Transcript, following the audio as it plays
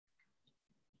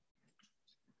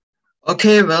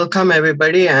Okay, welcome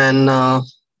everybody, and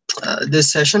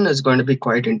this session is going to be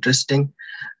quite interesting,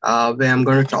 where I'm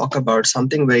going to talk about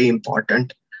something very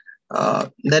important.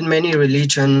 That many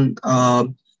religion,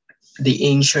 the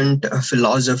ancient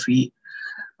philosophy,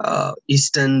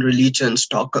 Eastern religions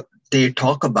talk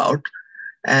about,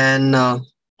 and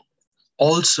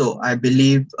also I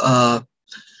believe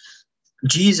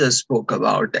Jesus spoke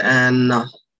about, and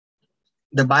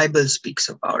the Bible speaks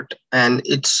about, and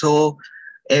it's so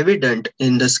evident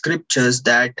in the scriptures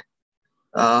that.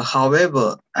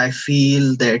 However, I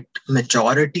feel that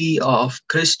majority of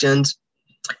Christians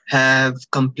have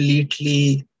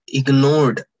completely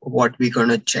ignored what we're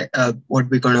gonna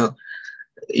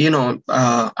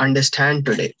understand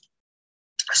today.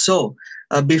 So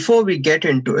before we get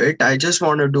into it, I just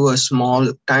want to do a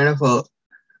small kind of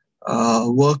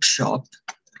a workshop.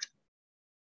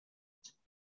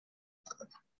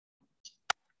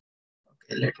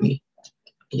 Okay, let me.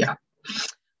 Yeah.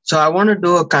 So I want to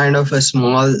do a kind of a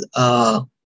small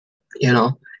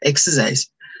exercise.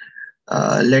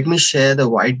 Let me share the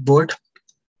whiteboard.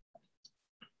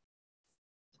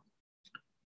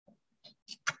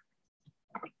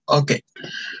 Okay.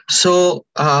 So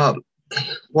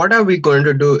what are we going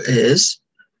to do is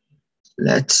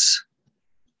let's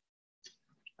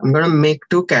I'm going to make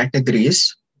two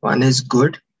categories. One is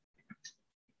good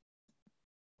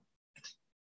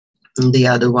and the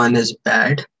other one is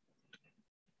bad,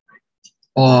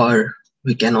 or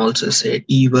we can also say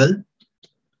evil.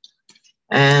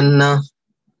 And I'm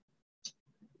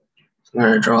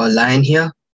going to draw a line here.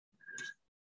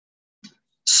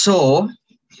 So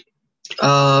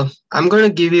I'm going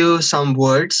to give you some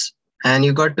words, and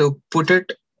you got to put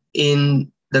it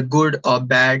in the good or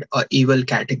bad or evil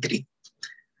category.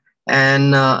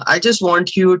 And I just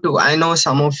want you to, I know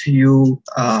some of you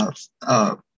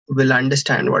will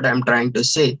understand what I'm trying to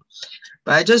say,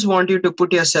 but I just want you to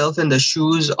put yourself in the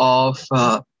shoes of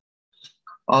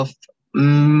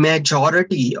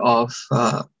majority of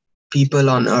people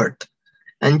on earth,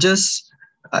 and just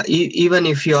even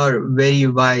if you're very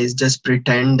wise, just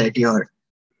pretend that you're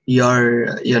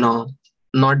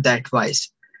not that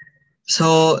wise.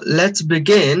 So let's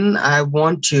begin. I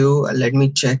want you. Let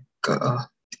me check the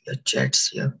chats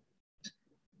here.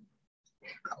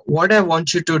 What I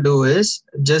want you to do is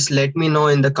just let me know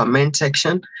in the comment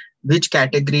section which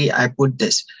category I put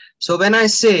this. So when I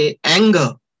say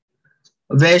anger,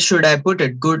 where should I put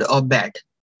it? Good or bad?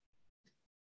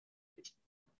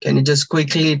 Can you just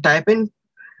quickly type in?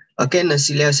 Okay,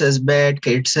 Nasilia says bad,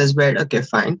 Kate says bad. Okay,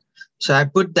 fine. So I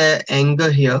put the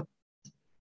anger here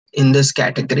in this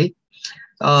category.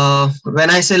 When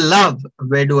I say love,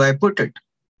 where do I put it?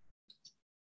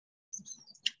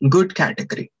 Good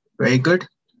category. Very good.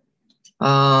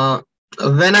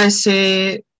 When I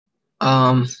say,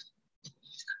 um,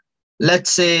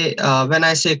 let's say, when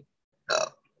I say, uh,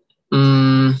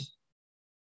 mm,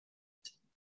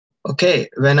 okay,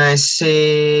 when I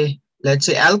say, let's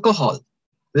say alcohol,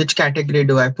 which category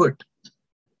do I put?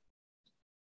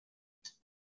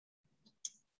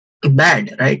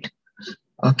 Bad, right?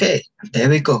 Okay, there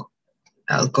we go.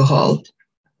 Alcohol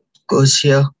goes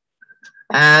here.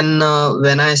 And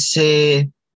when I say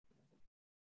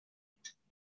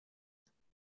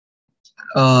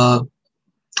uh,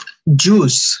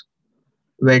 juice,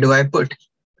 where do I put?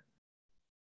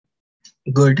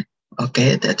 Good.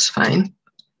 Okay, that's fine.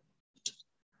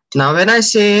 Now, when I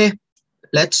say,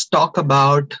 let's talk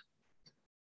about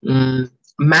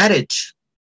marriage,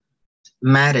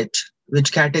 marriage,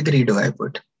 which category do I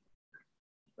put?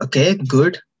 Okay,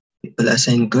 good. People are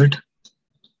saying good.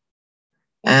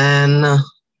 And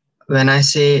when I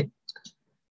say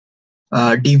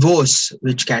divorce,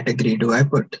 which category do I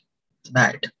put?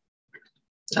 Bad.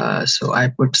 So I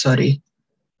put, sorry,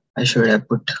 I should have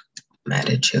put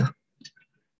marriage here.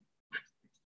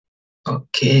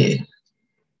 Okay.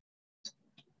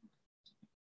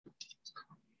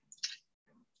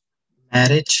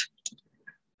 Marriage.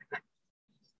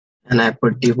 And I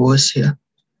put divorce here.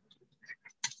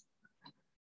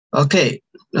 Okay.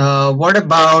 What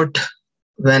about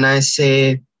when I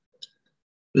say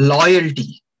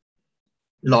loyalty?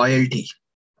 Loyalty.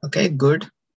 Okay, good.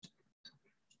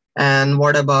 And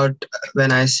what about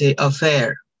when I say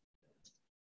affair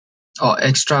or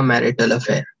extramarital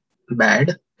affair?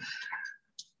 Bad.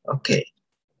 Okay.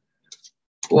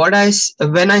 When I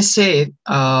say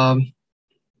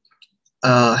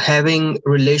having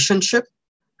relationship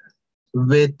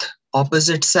with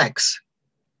opposite sex?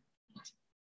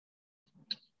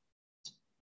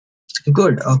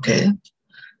 Good. Okay.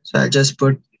 So I just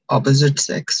put opposite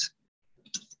sex.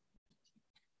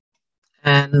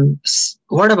 And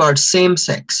what about same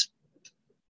sex?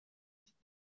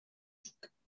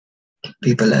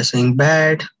 People are saying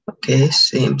bad. Okay,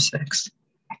 same sex.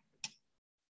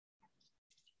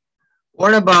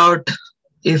 What about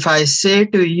if I say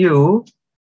to you,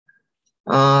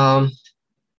 um,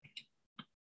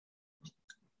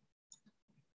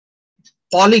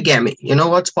 polygamy? You know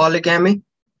what's polygamy?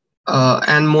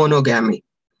 And monogamy.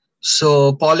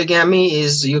 So polygamy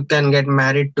is you can get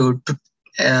married to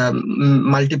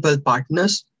multiple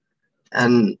partners,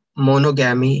 and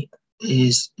monogamy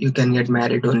is you can get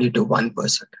married only to one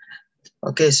person.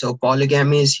 Okay, so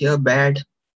polygamy is here bad,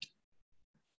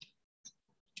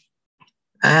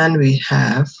 and we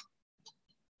have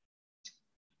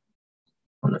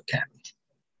monogamy.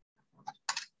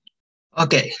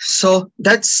 Okay, so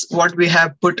that's what we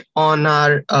have put on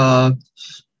our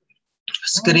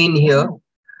screen here.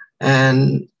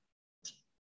 And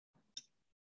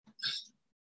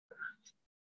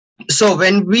so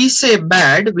when we say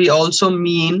bad, we also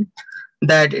mean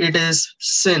that it is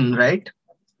sin, right?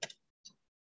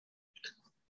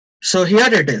 So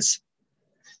here it is.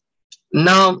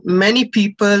 Now, many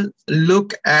people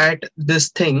look at these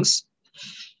things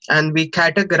and we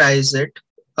categorize it.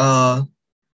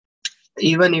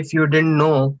 Even if you didn't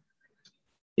know,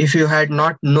 if you had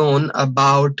not known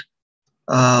about,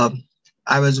 uh,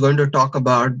 I was going to talk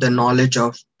about the knowledge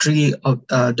of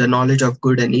the knowledge of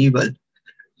good and evil,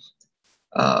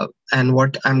 and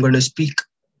what I'm going to speak.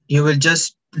 You will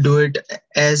just do it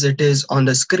as it is on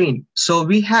the screen. So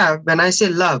we have, when I say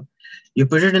love, you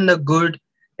put it in the good.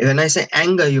 When I say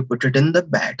anger, you put it in the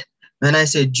bad. When I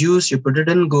say juice, you put it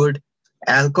in good.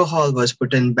 Alcohol was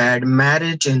put in bad.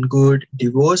 Marriage in good.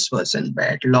 Divorce was in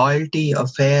bad. Loyalty,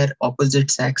 affair, opposite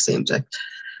sex, same sex.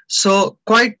 So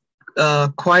quite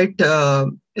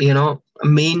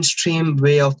mainstream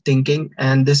way of thinking,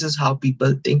 and this is how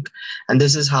people think, and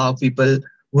this is how people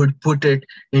would put it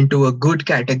into a good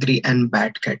category and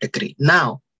bad category.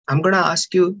 Now I'm going to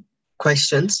ask you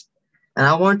questions, and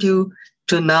I want you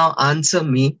to now answer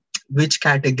me which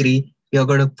category you're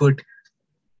going to put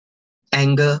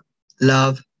anger,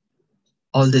 love,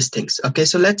 all these things. Okay,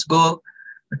 so let's go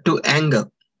to anger.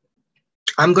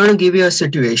 I'm going to give you a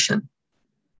situation,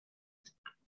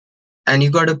 and you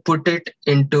got to put it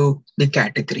into the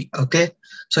category. Okay,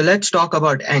 so let's talk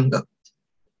about anger.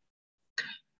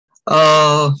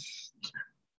 uh,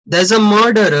 there's a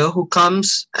murderer who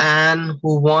comes and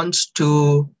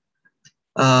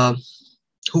uh,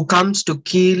 who comes to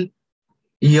kill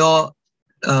your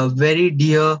very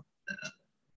dear,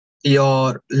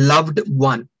 your loved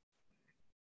one.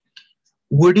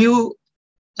 Would you,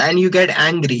 and you get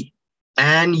angry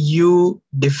and you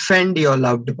defend your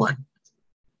loved one,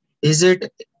 is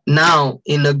it now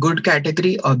in a good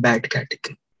category or bad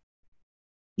category?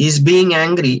 Is being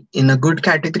angry in a good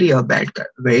category or bad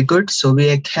category? Very good. So we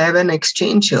have an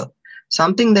exchange here.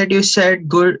 Something that you said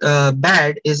good,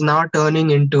 bad is now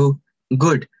turning into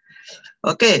good.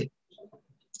 Okay.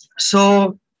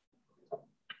 So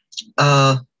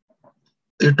uh,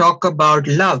 you talk about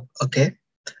love. Okay.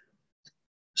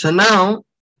 So now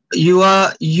you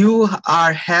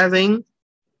are having,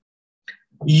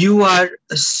 you are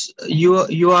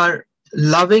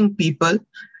loving people.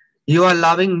 You are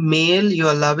loving male. You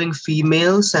are loving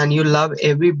females, and you love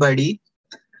everybody,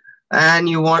 and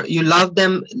you love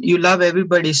them, you love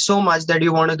everybody so much that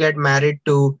you want to get married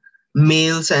to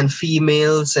males and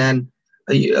females, and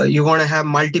you want to have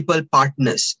multiple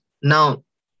partners. Now,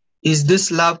 is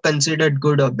this love considered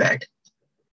good or bad?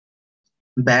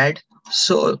 Bad.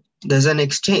 So there's an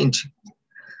exchange.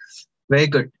 Very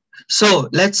good. So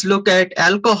let's look at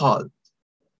alcohol.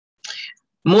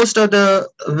 Most of the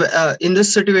in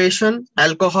this situation,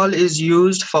 alcohol is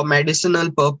used for medicinal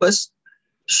purpose.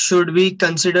 Should we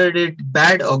consider it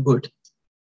bad or good?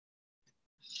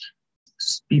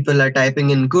 People are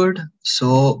typing in good.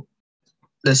 So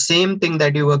the same thing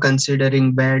that you were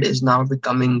considering bad is now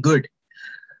becoming good.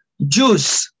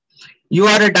 Juice. You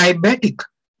are a diabetic,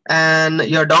 and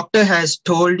your doctor has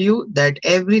told you that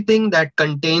everything that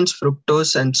contains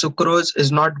fructose and sucrose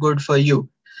is not good for you.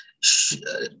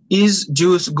 Is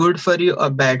juice good for you or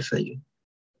bad for you?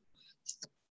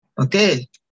 Okay,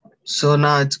 so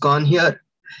now it's gone here.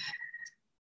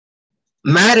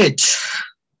 Marriage.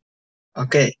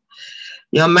 Okay,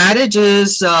 your marriage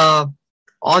is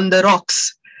on the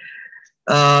rocks.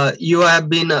 You have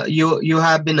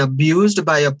been abused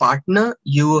by your partner.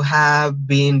 You have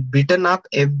been beaten up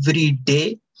every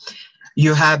day.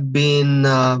 You have been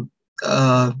uh,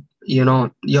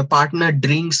 your partner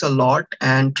drinks a lot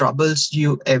and troubles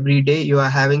you every day. You are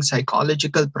having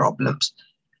psychological problems.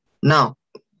 Now,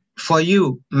 for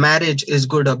you, marriage is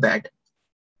good or bad?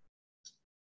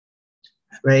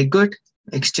 Very good.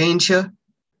 Exchange here.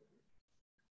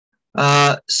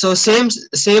 So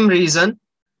same reason.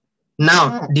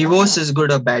 Now, divorce is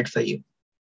good or bad for you?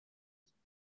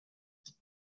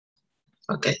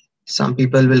 Okay, some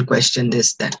people will question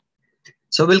this then.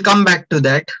 So we'll come back to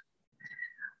that.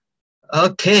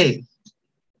 Okay,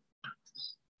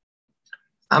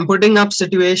 I'm putting up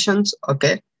situations.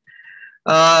 Okay,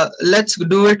 let's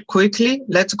do it quickly.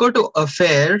 Let's go to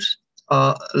affairs,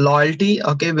 loyalty.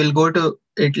 Okay, we'll go to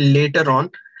it later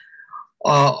on.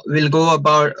 We'll go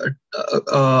about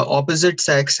opposite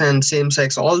sex and same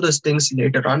sex, all those things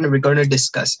later on. We're going to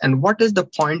discuss. And what is the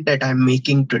point that I'm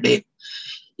making today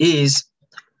is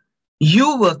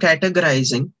you were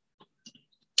categorizing,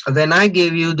 when I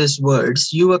gave you these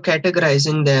words, you were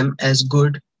categorizing them as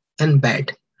good and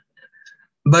bad.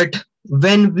 But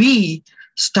when we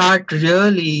start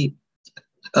really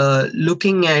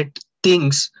looking at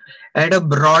things at a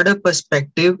broader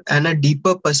perspective and a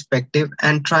deeper perspective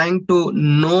and trying to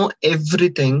know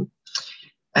everything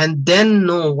and then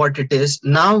know what it is,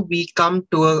 now we come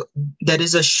to there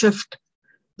is a shift.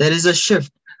 There is a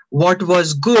shift. What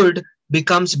was good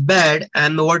becomes bad,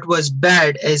 and what was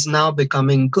bad is now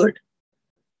becoming good.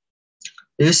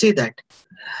 You see that?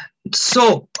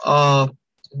 So,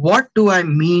 what do I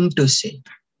mean to say?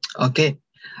 Okay,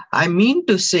 I mean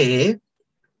to say,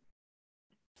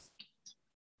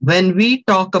 when we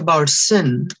talk about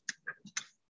sin,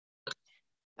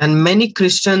 and many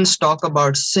Christians talk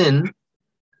about sin,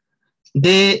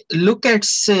 they look at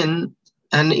sin,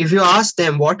 and if you ask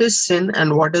them what is sin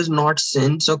and what is not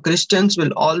sin, so Christians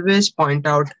will always point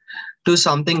out to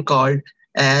something called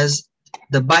as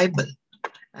the Bible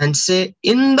and say,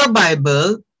 in the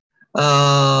Bible,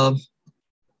 uh,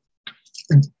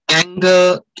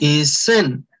 anger is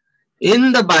sin.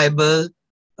 In the Bible,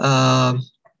 uh,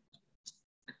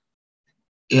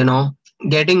 you know,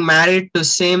 getting married to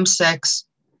same sex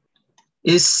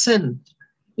is sin.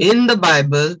 In the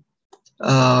Bible,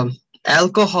 uh,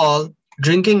 alcohol,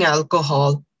 drinking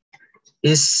alcohol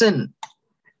is sin.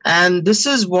 And this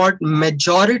is what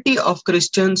majority of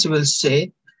Christians will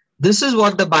say. This is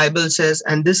what the Bible says,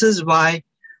 and this is why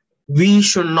we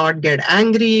should not get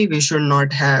angry. We should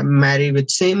not have marry with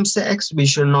same sex. We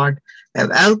should not have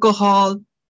alcohol.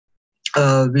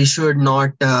 We should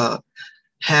not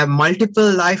have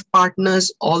multiple life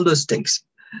partners. All those things.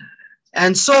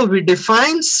 And so we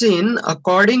define sin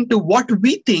according to what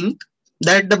we think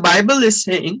that the Bible is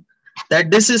saying,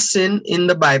 that this is sin in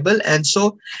the Bible. And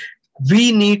so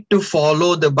we need to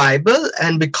follow the Bible.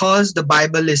 And because the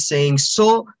Bible is saying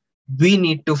so, we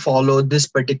need to follow this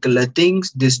particular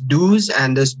things, this do's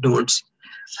and this don'ts.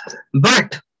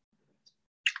 But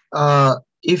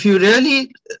if you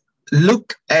really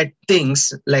look at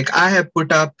things, like I have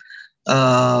put up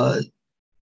uh,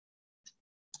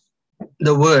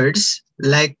 the words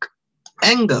like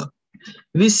anger.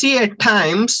 We see at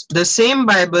times the same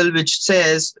Bible which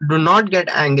says, do not get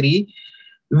angry.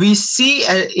 We see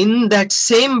in that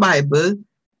same Bible,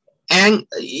 and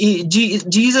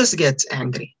Jesus gets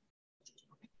angry.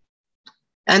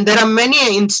 And there are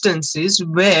many instances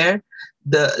where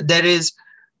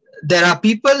there are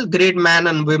people, great men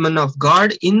and women of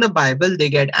God in the Bible, they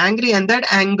get angry, and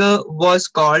that anger was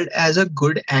called as a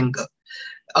good anger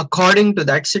according to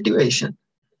that situation.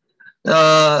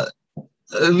 Uh,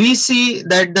 we see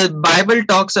that the Bible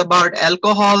talks about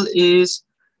alcohol is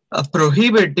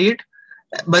prohibited,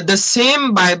 but the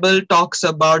same Bible talks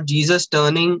about Jesus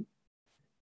turning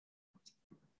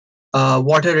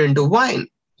water into wine.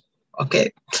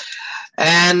 Okay.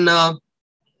 And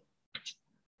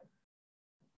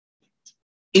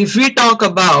if we talk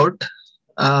about,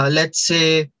 let's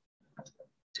say,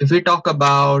 if we talk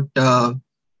about uh,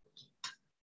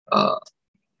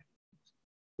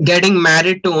 getting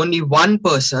married to only one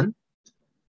person,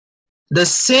 the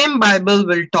same Bible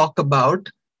will talk about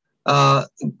uh,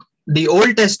 the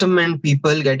Old Testament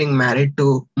people getting married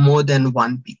to more than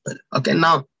one people. Okay,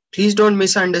 now please don't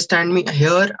misunderstand me.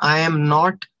 Here, I am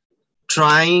not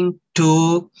trying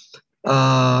to,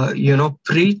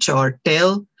 preach or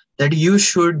tell that you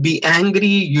should be angry,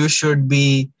 you should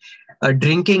be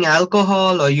drinking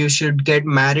alcohol, or you should get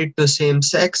married to same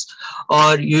sex,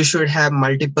 or you should have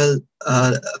multiple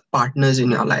partners in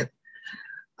your life.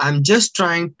 I'm just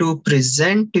trying to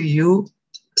present to you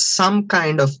some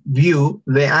kind of view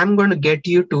where I'm going to get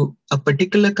you to a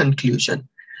particular conclusion.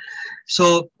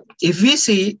 So if we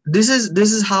see, this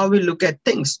is how we look at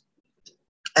things.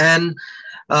 And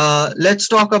let's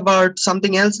talk about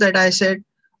something else that I said.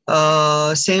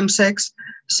 Same sex,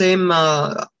 same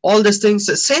all these things.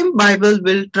 The same Bible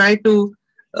will try to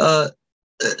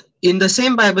in the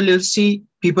same Bible you'll see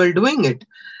people doing it.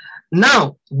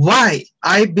 Now, why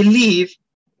I believe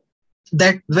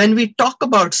that when we talk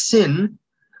about sin,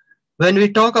 when we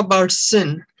talk about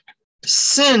sin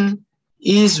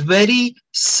is very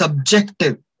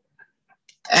subjective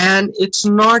and it's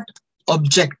not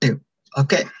objective.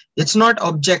 Okay, it's not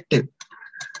objective.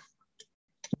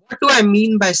 What do I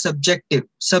mean by subjective?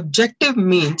 Subjective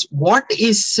means what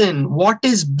is sin, what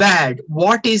is bad,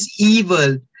 what is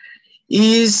evil,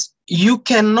 is you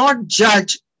cannot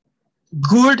judge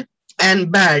good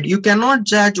and bad. You cannot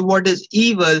judge what is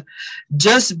evil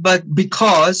just but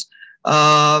because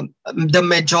the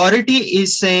majority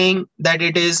is saying that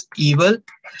it is evil,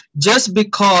 just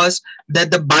because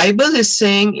that the Bible is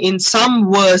saying in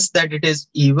some verse that it is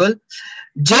evil,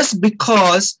 just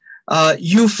because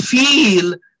you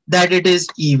feel that it is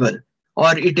evil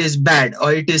or it is bad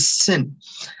or it is sin.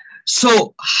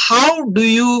 So how do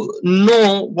you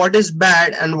know what is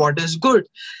bad and what is good?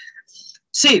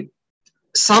 See,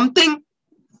 something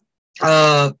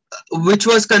uh, which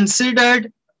was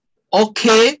considered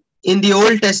okay in the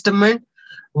Old Testament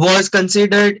was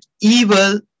considered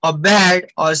evil or bad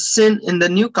or sin in the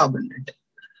New Covenant.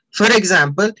 For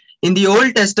example, in the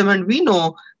Old Testament, we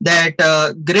know that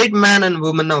great man and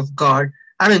woman of God,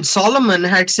 I mean, Solomon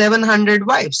had 700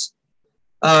 wives.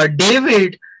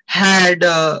 David had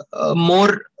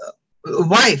more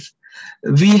wife.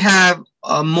 We have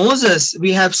Moses.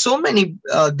 We have so many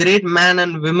great men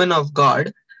and women of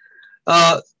God.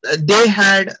 Uh, they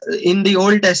had in the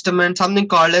Old Testament something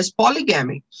called as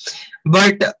polygamy.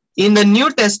 But in the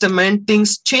New Testament,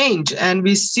 things change, and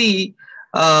we see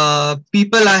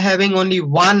people are having only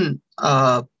one,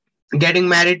 getting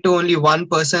married to only one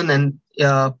person, and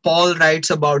Paul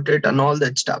writes about it and all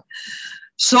that stuff.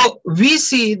 So we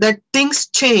see that things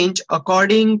change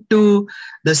according to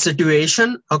the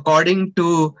situation, according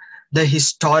to the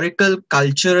historical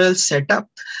cultural setup,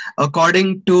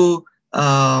 according to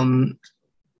the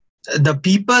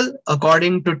people,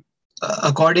 according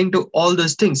to all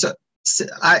those things. So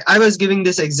I was giving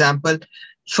this example.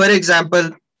 For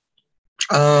example,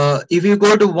 if you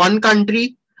go to one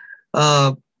country,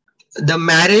 uh, the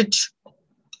marriage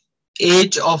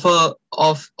age of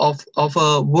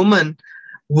a woman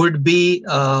would be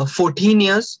 14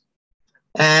 years,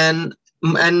 and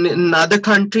in another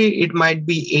country it might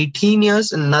be 18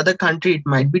 years, in another country it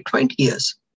might be 20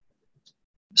 years.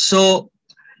 So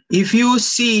if you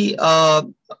see,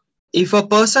 if a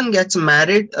person gets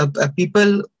married,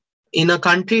 people in a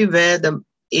country where the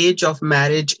age of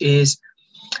marriage is,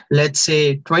 let's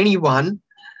say, 21,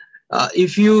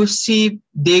 if you see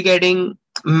they getting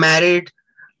married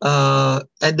at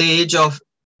the age of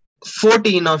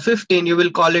 14 or 15, you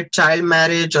will call it child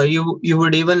marriage, or you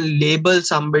would even label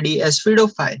somebody as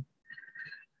pedophile.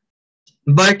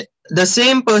 But the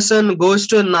same person goes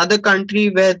to another country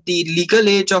where the legal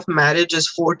age of marriage is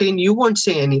 14, you won't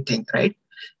say anything, right?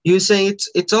 You say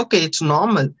it's okay, it's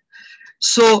normal.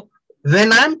 So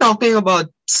when I'm talking about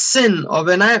sin, or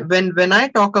when I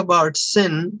talk about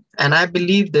sin, and I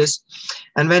believe this,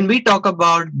 and when we talk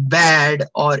about bad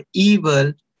or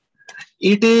evil,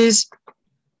 it is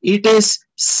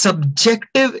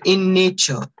subjective in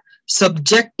nature.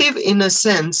 Subjective in a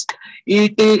sense,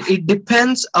 it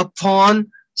depends upon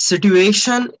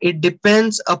situation, it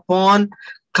depends upon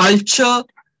culture,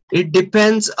 it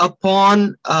depends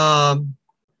upon uh,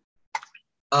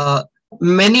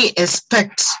 many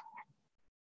aspects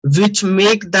which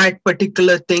make that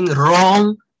particular thing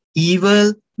wrong,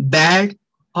 evil, bad,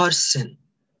 or sin.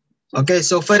 Okay,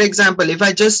 so for example, if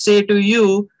I just say to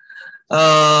you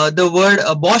the word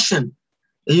abortion,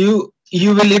 you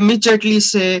will immediately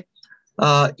say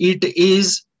it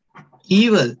is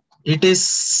evil, it is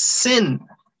sin,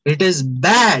 it is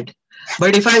bad.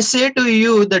 But if I say to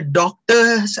you, the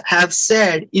doctors have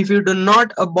said if you do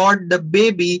not abort the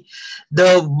baby,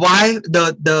 the wife,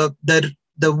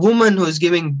 the woman who is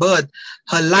giving birth,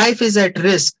 her life is at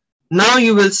risk. Now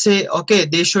you will say, okay,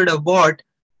 they should abort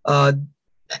uh,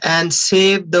 and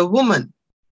save the woman.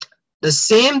 The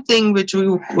same thing which we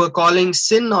were calling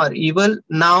sin or evil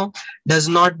now does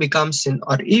not become sin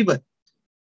or evil.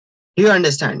 Do you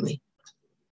understand me?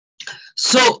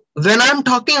 So when I'm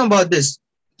talking about this,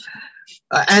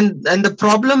 and the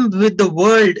problem with the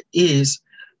world is,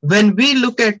 when we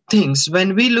look at things,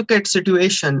 when we look at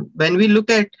situation, when we look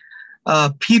at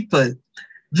people,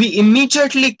 we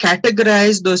immediately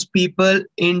categorize those people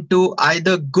into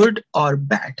either good or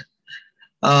bad.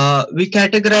 We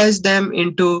categorize them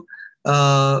into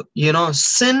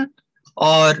sin,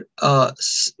 or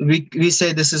we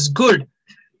say this is good.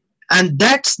 And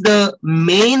that's the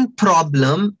main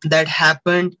problem that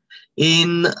happened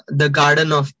in the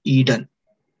Garden of Eden.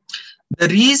 The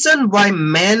reason why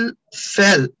men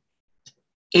fell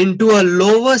into a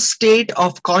lower state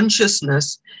of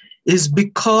consciousness is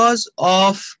because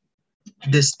of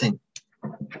this thing.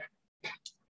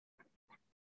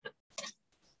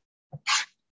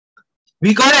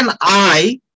 We got an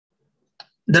I.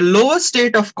 The lower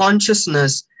state of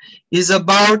consciousness is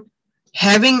about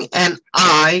having an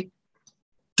I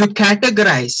to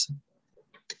categorize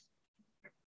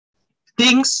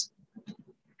things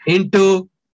into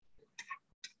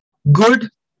good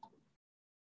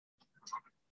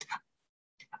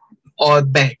or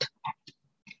bad,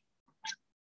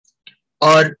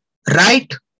 or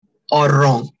right or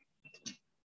wrong.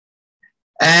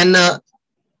 And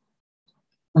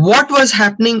what was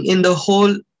happening in the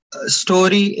whole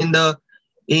story in the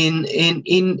in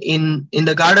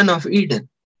the Garden of Eden?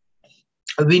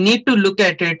 We need to look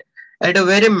at it at a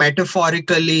very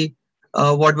metaphorically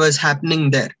what was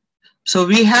happening there. So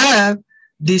we have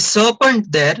the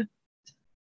serpent there,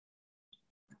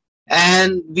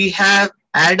 and we have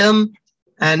Adam,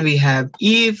 and we have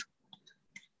Eve.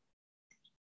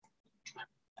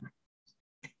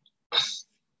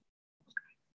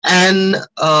 And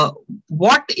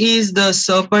what is the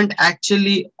serpent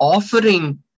actually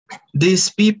offering these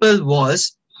people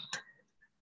was,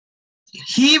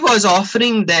 he was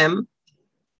offering them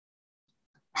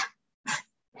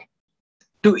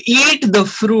to eat the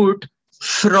fruit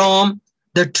from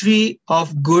the tree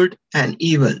of good and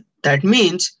evil. That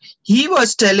means he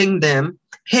was telling them,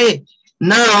 hey,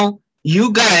 now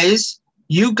you guys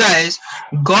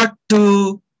got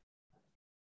to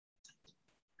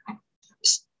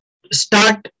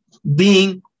start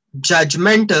being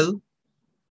judgmental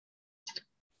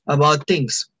about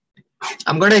things.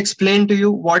 I'm going to explain to you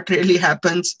what really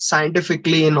happens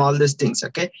scientifically in all these things,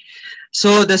 okay?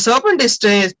 So the serpent is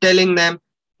telling them,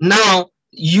 now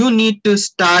you need to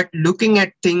start looking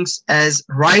at things as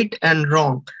right and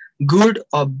wrong, good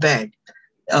or bad,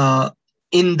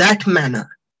 in that manner.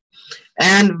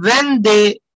 And when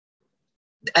they,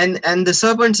 and the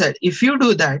serpent said, if you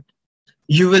do that,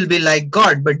 you will be like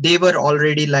God, but they were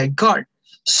already like God.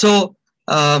 So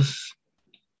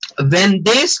when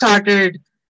they started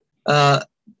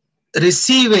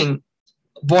receiving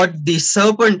what the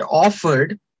serpent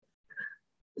offered,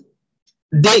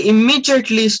 they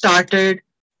immediately started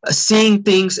seeing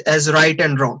things as right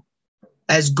and wrong,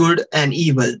 as good and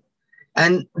evil.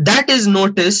 And that is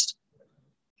noticed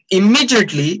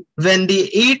immediately when they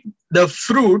eat the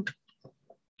fruit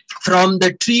from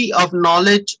the tree of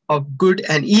knowledge of good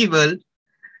and evil.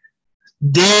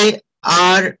 They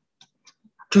are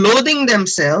clothing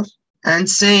themselves and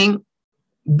saying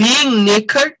being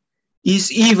naked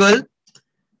is evil,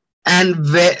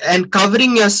 and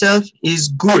covering yourself is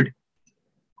good.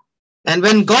 And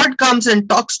when God comes and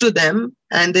talks to them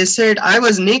and they said, I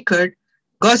was naked,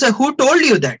 God said, who told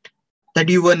you that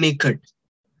you were naked?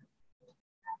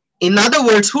 In other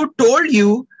words, who told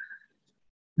you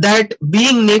that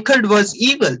being naked was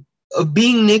evil,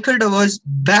 being naked was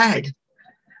bad?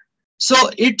 So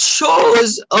it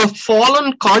shows a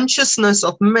fallen consciousness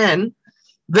of men,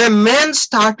 where men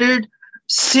started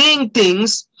seeing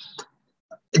things,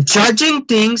 judging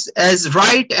things as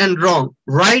right and wrong,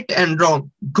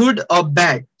 good or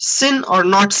bad, sin or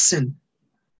not sin.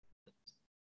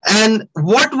 And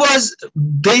what was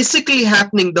basically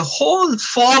happening, the whole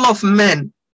fall of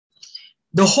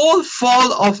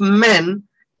men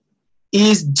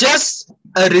is just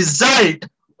a result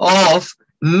of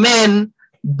men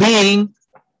being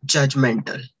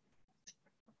judgmental.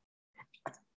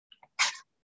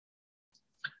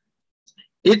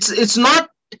 It's not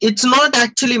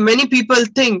actually, many people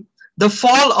think the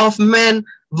fall of man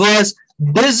was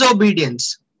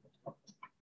disobedience.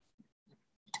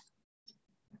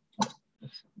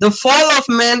 The fall of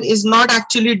man is not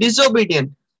actually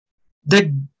disobedient.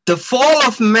 The fall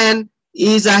of man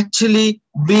is actually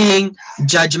being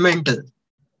judgmental,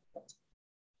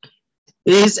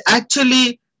 is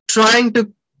actually trying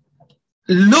to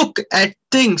look at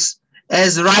things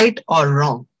as right or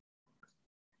wrong.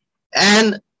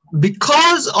 And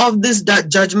because of this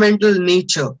judgmental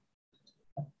nature,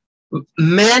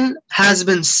 man has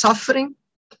been suffering,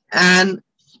 and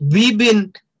we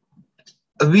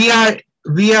had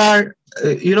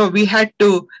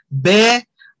to bear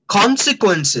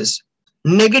consequences,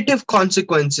 negative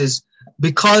consequences,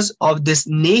 because of this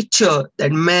nature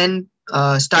that man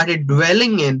started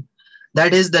dwelling in.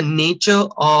 That is the nature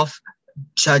of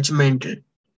judgmental,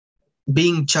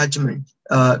 being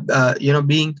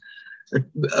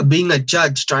being a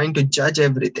judge, trying to judge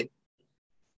everything.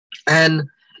 And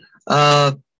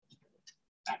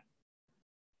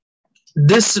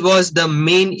this was the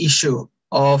main issue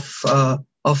of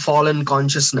of fallen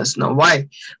consciousness. Now, why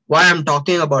I'm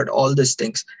talking about all these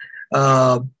things?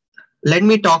 Uh, Let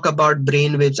me talk about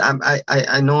brain waves.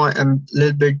 I know I'm a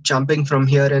little bit jumping from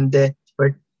here and there,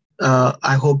 but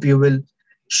I hope you will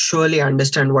surely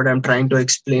understand what I'm trying to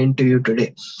explain to you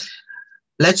today.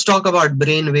 Let's talk about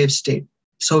brainwave state.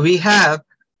 So we have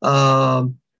uh,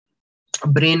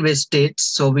 brainwave states.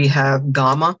 So we have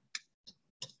gamma,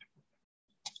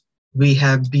 we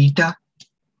have beta,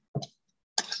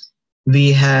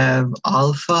 we have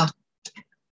alpha,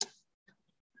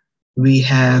 we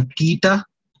have theta,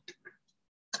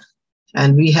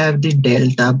 and we have the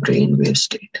delta brainwave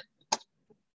state.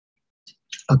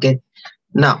 Okay.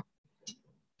 Now,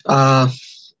 uh,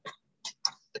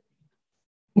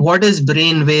 what is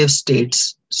brainwave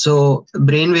states? So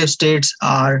brainwave states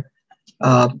are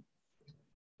uh,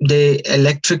 the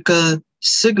electrical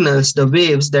signals, the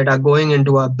waves that are going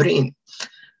into our brain.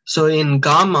 So in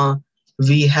gamma,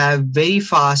 we have very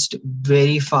fast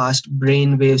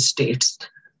brainwave states.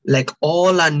 Like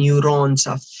all our neurons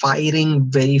are firing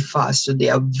very fast. So they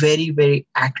are very, very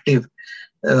active.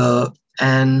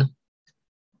 And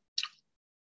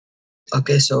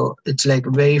okay, so it's like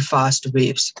very fast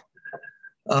waves.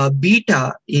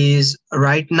 Beta is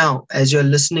right now, as you're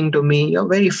listening to me, you're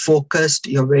very focused,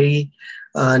 you're very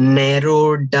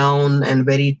narrowed down and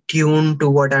very tuned to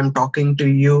what I'm talking to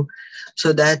you.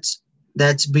 So that's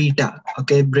beta,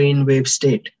 okay, brainwave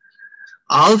state.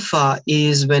 Alpha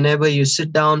is whenever you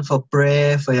sit down for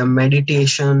prayer, for your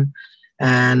meditation,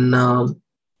 and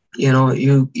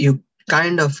you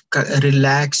kind of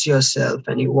relax yourself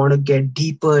and you want to get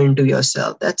deeper into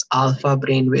yourself. That's alpha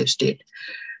brainwave state.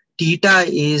 Theta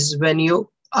is when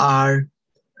you are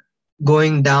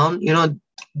going down,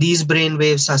 these brain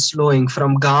waves are slowing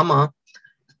from gamma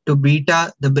to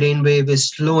beta. The brain wave is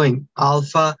slowing.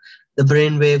 Alpha, the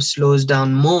brain wave slows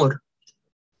down more,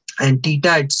 and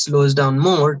theta, it slows down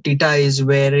more. Theta is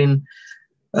wherein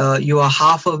you are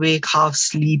half awake, half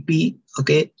sleepy.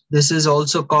 Okay, this is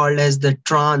also called as the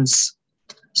trance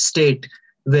state,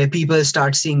 where people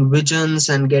start seeing visions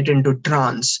and get into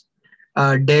trance.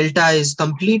 Delta is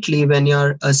completely when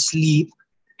you're asleep,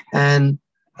 and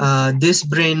this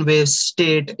brainwave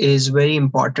state is very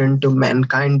important to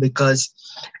mankind because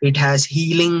it has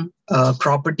healing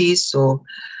properties. So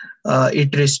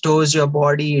it restores your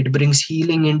body, it brings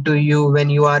healing into you when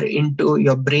you are into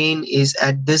your brain is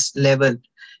at this level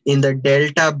in the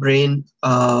delta brain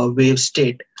wave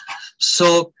state.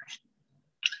 So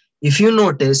if you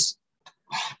notice,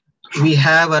 we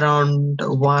have around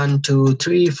 1, 2,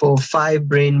 3, 4, 5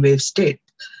 brainwave state.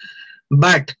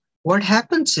 But what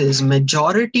happens is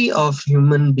majority of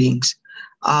human beings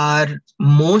are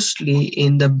mostly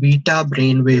in the beta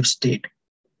brainwave state.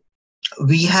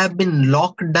 We have been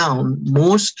locked down,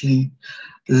 mostly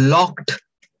locked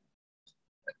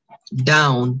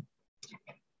down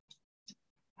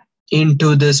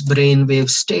into this brainwave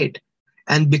state.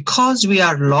 And because we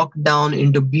are locked down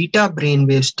into beta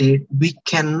brainwave state, we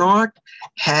cannot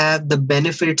have the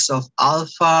benefits of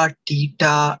alpha,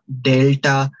 theta,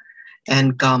 delta,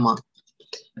 and gamma.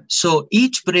 So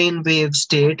each brainwave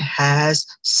state has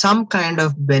some kind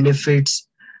of benefits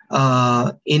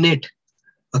in it.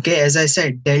 Okay, as I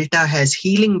said, delta has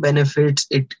healing benefits.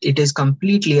 It is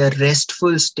completely a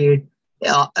restful state.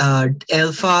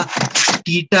 Alpha,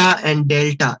 theta, and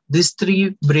delta. These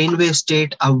three brainwave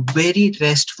states are very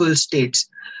restful states.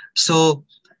 So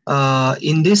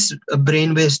in this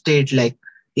brainwave state, like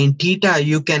in theta,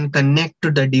 you can connect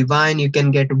to the divine. You can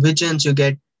get visions. You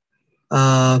get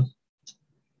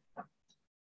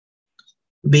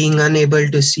being unable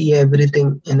to see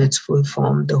everything in its full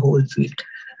form, the whole field.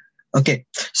 Okay,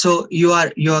 so you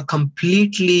are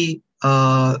completely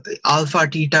alpha,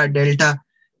 theta, delta.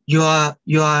 You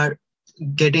are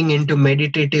getting into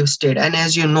meditative state, and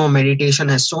as you know, meditation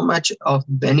has so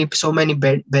many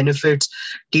benefits.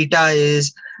 Theta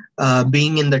is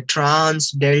being in the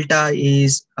trance. Delta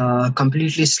is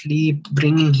completely sleep,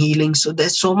 bringing healing. So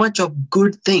there's so much of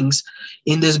good things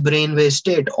in this brainwave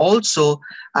state. Also,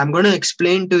 I'm going to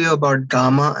explain to you about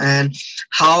gamma and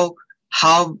how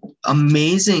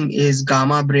amazing is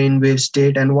gamma brainwave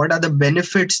state and what are the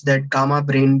benefits that gamma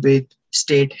brainwave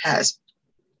state has.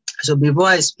 So before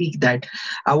I speak that,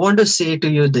 I want to say to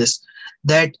you this,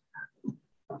 that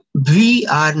we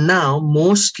are now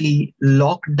mostly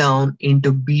locked down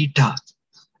into beta.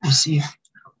 You see,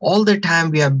 all the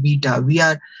time we are beta.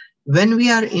 When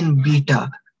we are in beta,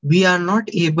 we are not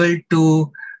able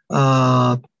to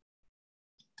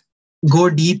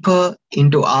go deeper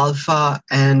into alpha,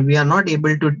 and we are not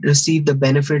able to receive the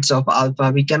benefits of alpha.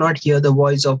 We cannot hear the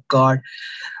voice of God.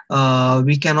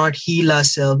 We cannot heal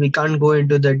ourselves. We can't go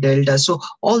into the delta. So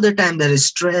all the time there is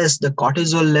stress. The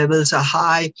cortisol levels are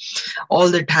high. All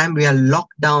the time we are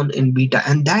locked down in beta.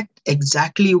 And that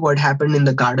exactly what happened in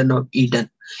the Garden of Eden.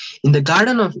 In the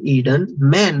Garden of Eden,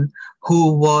 men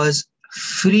who was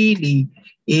freely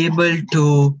able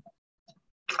to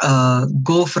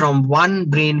go from one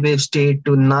brainwave state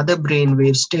to another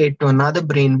brainwave state to another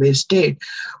brainwave state,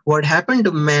 what happened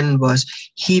to men was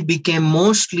he became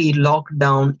mostly locked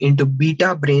down into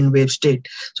beta brainwave state.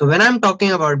 So when I'm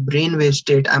talking about brainwave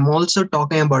state, I'm also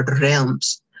talking about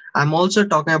realms. I'm also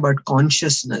talking about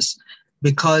consciousness,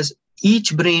 because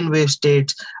each brainwave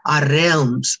states are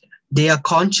realms. They are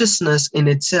consciousness in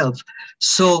itself.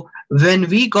 So when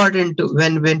we got into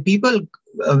when people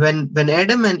when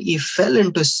Adam and Eve fell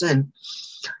into sin,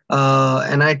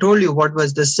 and I told you what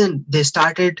was the sin, they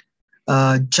started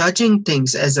judging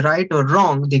things as right or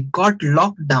wrong. They got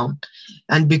locked down,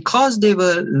 and because they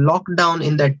were locked down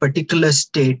in that particular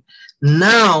state,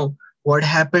 now what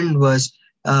happened was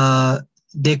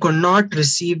they could not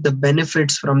receive the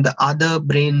benefits from the other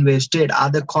brainwave state,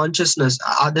 other consciousness,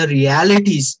 other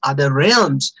realities, other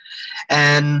realms,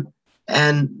 and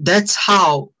that's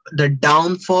how the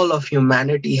downfall of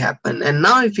humanity happened. And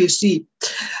now if you see,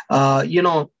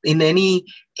 in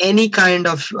any kind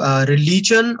of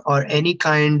religion or any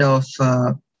kind of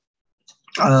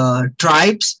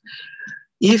tribes,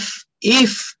 if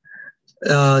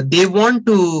they want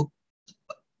to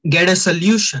get a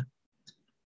solution,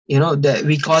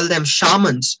 we call them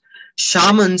shamans.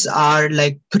 Shamans are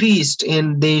like priests,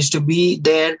 and they used to be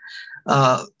there.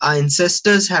 Our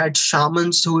ancestors had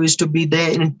shamans who used to be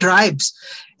there in tribes,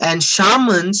 and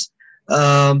shamans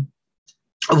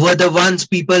were the ones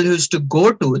people used to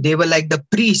go to. They were like the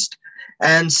priest.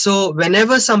 And so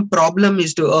whenever some problem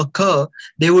is to occur,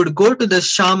 they would go to the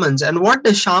shamans. And what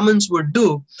the shamans would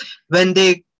do, when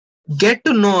they get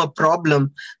to know a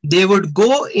problem, they would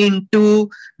go into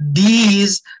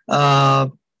these, let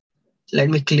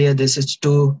me clear this, it's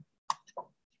to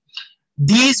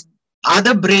these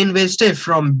other brainwave states.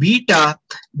 From beta,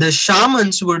 the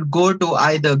shamans would go to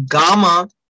either gamma,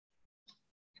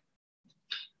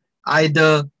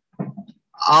 either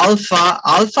alpha.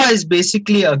 Alpha is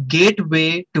basically a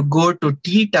gateway to go to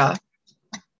theta,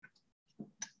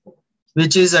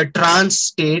 which is a trance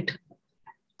state,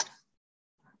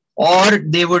 or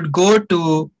they would go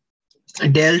to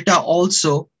delta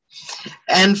also.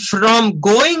 And from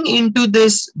going into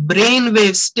this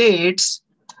brainwave states,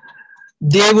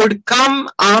 they would come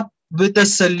up with a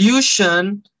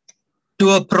solution to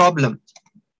a problem.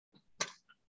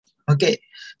 Okay,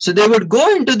 so they would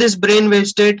go into this brainwave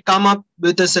state, come up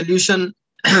with a solution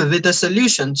with a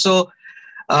solution. So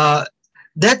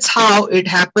that's how it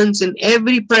happens in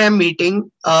every prayer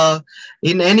meeting,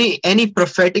 in any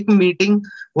prophetic meeting.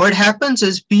 What happens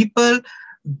is people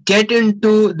get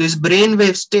into these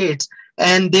brainwave states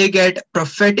and they get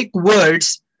prophetic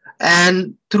words,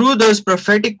 and through those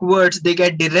prophetic words they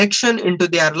get direction into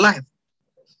their life.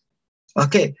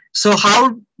 Okay, so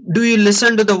how do you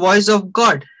listen to the voice of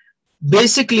God?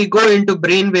 Basically go into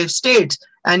brainwave states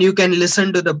and you can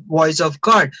listen to the voice of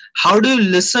God. How do you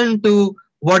listen to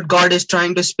what God is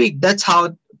trying to speak? That's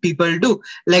how people do.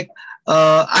 Like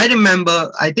I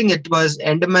remember, I think it was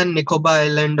Andaman Nicobar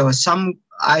Island or some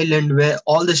island where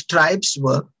all the tribes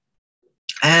were,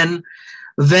 and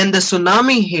when the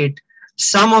tsunami hit,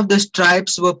 some of the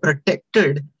tribes were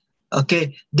protected.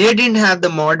 Okay, they didn't have the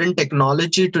modern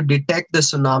technology to detect the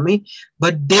tsunami,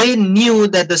 but they knew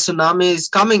that the tsunami is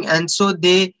coming, and so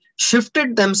they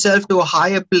shifted themselves to a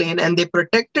higher plane and they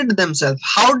protected themselves.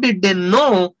 How did they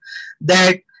know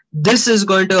that this is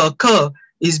going to occur?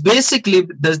 Is basically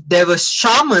there were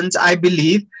shamans, I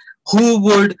believe, who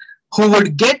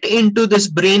would get into this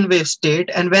brainwave state,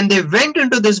 and when they went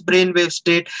into this brainwave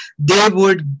state, they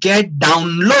would get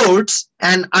downloads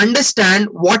and understand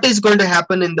what is going to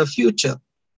happen in the future.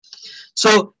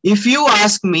 So if you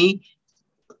ask me,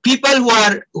 people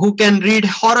who can read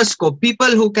horoscope, people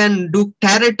who can do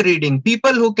tarot reading,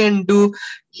 people who can do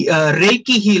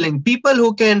Reiki healing, people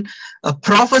who can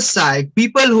prophesy,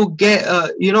 people who get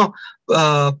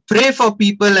pray for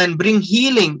people and bring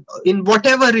healing in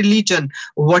whatever religion,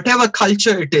 whatever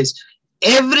culture it is.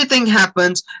 Everything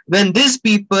happens when these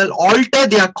people alter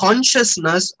their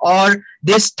consciousness or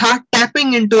they start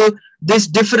tapping into these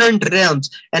different realms.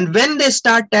 And when they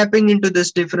start tapping into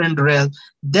this different realm,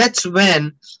 that's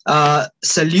when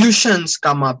solutions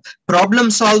come up,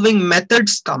 problem solving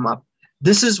methods come up.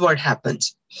 This is what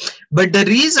happens. But the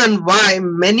reason why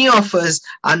many of us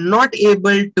are not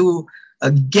able to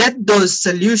get those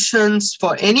solutions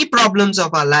for any problems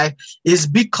of our life is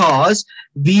because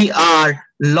we are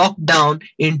locked down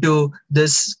into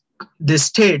this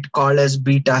state called as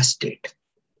beta state.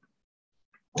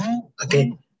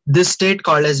 Okay, this state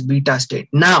called as beta state.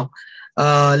 Now,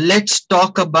 let's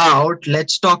talk about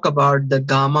the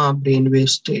gamma brainwave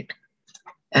state,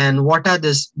 and what are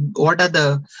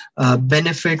the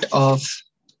benefit of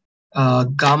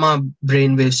gamma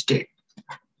brainwave state.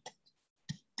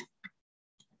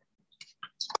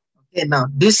 Okay, now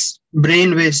this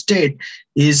brainwave state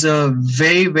is a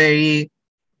very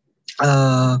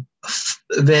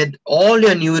where all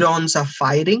your neurons are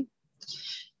firing.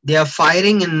 They are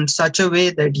firing in such a way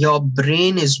that your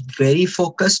brain is very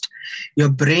focused, your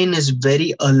brain is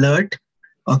very alert.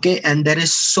 Okay, and there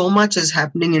is so much is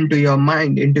happening into your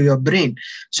mind, into your brain.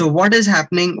 So what is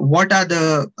happening, what are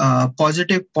the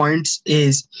positive points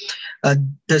is,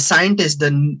 the scientists,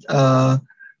 the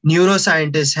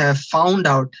neuroscientists have found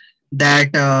out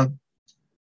that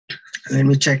let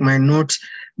me check my notes,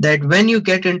 that when you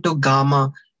get into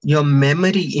gamma, your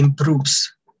memory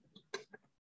improves.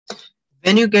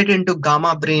 When you get into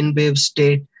gamma brainwave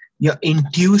state, your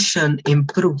intuition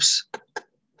improves.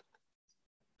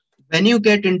 When you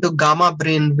get into gamma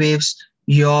brain waves,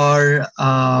 your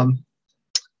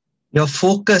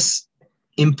focus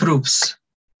improves.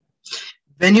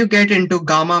 When you get into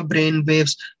gamma brain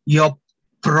waves, your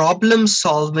problem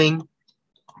solving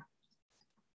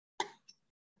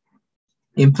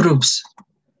improves.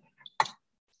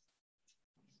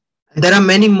 There are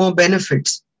many more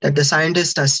benefits that the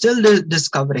scientists are still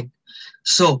discovering.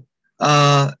 So,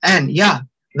 and yeah,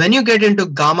 when you get into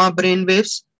gamma brain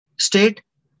waves state,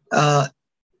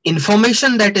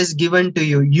 information that is given to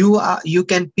you, you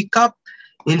can pick up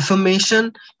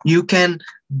information, you can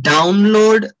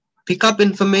pick up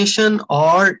information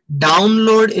or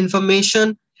download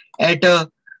information at a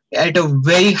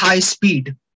very high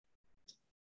speed.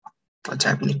 What's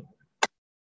happening?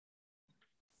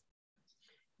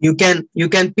 You can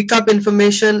pick up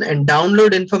information and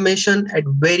download information at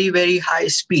very high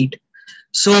speed.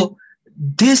 So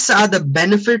these are the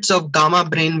benefits of gamma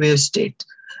brainwave state.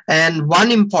 And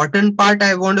one important part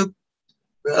I want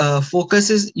to focus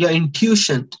is your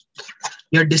intuition,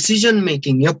 your decision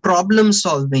making, your problem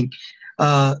solving.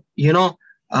 How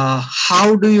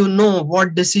do you know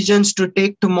what decisions to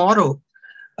take tomorrow?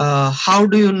 How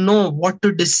do you know what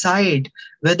to decide,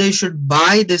 whether you should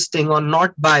buy this thing or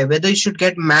not buy, whether you should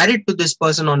get married to this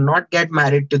person or not get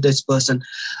married to this person?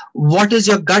 What is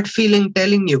your gut feeling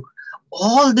telling you?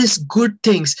 All these good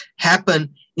things happen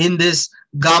in this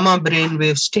gamma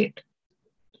brainwave state.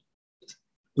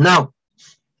 Now,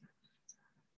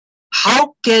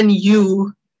 how can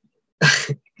you,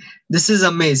 this is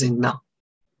amazing now.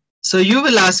 So you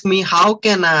will ask me, how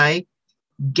can I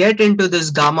get into this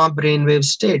gamma brainwave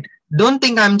state? Don't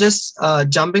think I'm just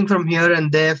jumping from here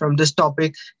and there, from this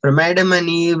topic, from Adam and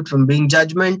Eve, from being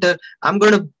judgmental. I'm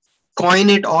going to coin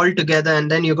it all together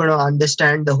and then you're going to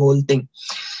understand the whole thing.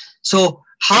 So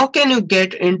how can you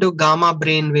get into gamma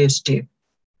brainwave state?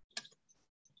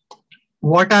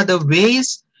 What are the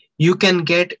ways you can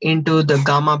get into the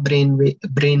gamma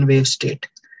brainwave state?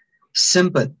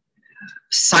 Simple.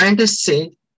 Scientists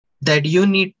say that you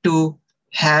need to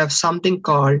have something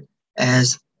called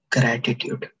as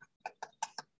gratitude.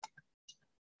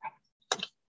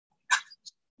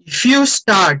 If you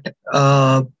start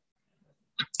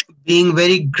being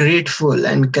very grateful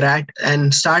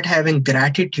and start having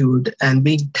gratitude and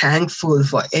being thankful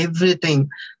for everything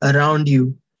around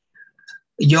you,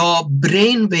 your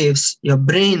brain waves, your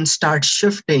brain starts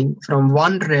shifting from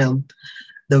one realm.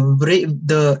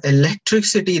 The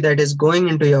electricity that is going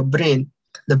into your brain,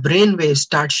 the brain waves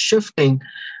start shifting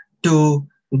to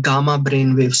gamma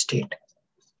brainwave state.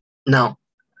 Now,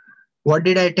 what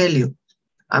did I tell you?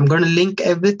 I'm going to link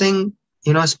everything.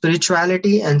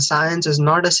 Spirituality and science is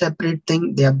not a separate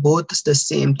thing. They are both the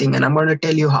same thing. And I'm going to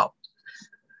tell you how.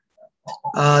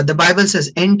 The Bible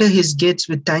says, enter his gates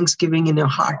with thanksgiving in your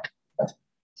heart.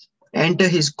 Enter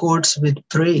his courts with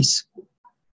praise.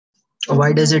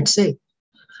 Why does it say?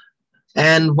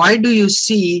 And why do you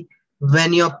see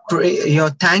when you're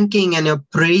thanking and you're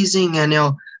praising and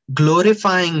you're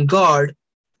glorifying God,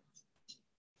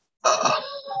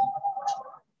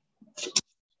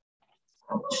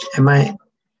 am I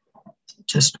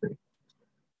just wait.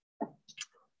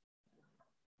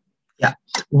 Yeah.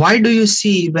 Why do you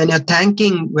see when you're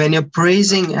thanking, when you're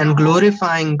praising and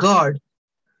glorifying God,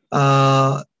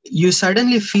 you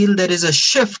suddenly feel there is a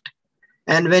shift?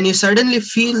 And when you suddenly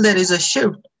feel there is a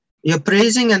shift, you're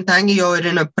praising and thanking, you're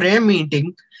in a prayer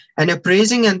meeting and you're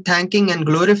praising and thanking and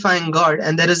glorifying God,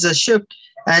 and there is a shift,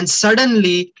 and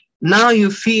suddenly now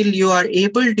you feel you are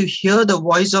able to hear the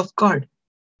voice of God.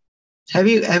 Have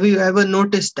you ever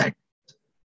noticed that?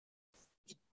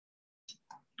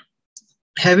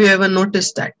 Have you ever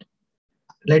noticed that?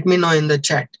 Let me know in the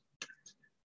chat.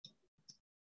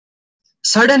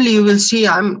 Suddenly you will see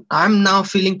I'm now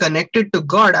feeling connected to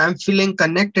God. I'm feeling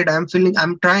connected. I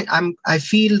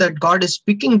feel that God is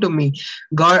speaking to me.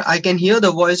 God, I can hear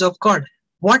the voice of God.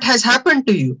 What has happened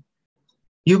to you?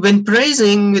 You've been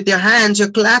praising with your hands,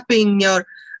 you're clapping,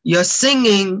 you're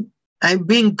singing and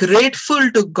being grateful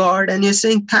to God, and you're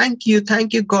saying, thank you,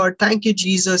 God, thank you,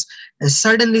 Jesus. And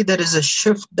suddenly there is a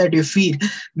shift that you feel.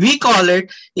 We call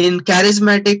it in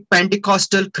charismatic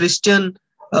Pentecostal Christian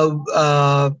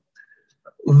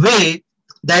way,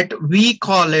 that we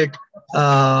call it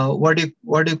what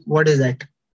is that?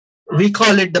 We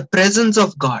call it the presence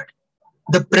of God.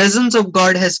 The presence of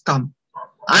God has come.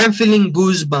 I am feeling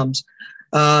goosebumps.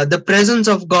 The presence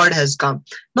of God has come.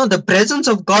 No, the presence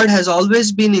of God has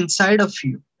always been inside of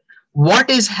you.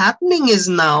 What is happening is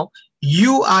now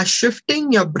you are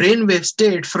shifting your brainwave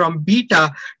state from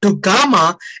beta to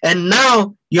gamma, and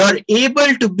now you're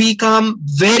able to become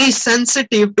very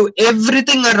sensitive to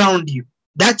everything around you.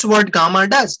 That's what gamma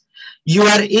does. You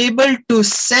are able to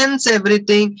sense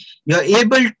everything. You're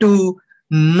able to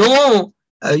know,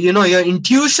 your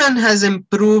intuition has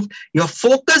improved, your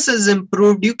focus is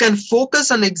improved. You can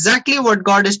focus on exactly what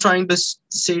God is trying to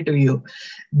say to you.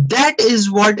 That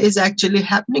is what is actually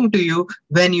happening to you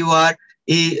when you are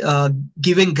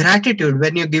giving gratitude,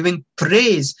 when you're giving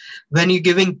praise, when you're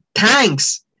giving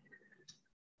thanks.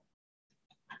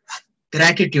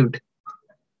 Gratitude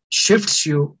shifts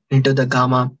you into the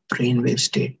gamma brainwave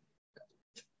state.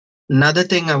 Another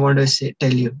thing I want to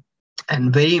tell you,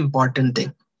 and very important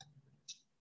thing,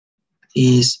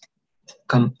 is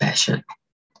compassion.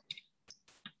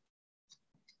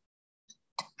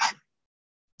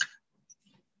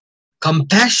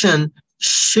 Compassion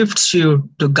shifts you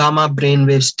to gamma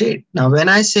brainwave state. Now, when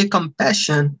I say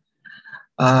compassion,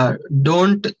 uh,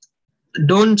 don't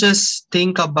don't just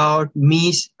think about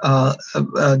me.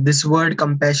 This word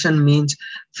compassion means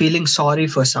feeling sorry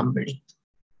for somebody.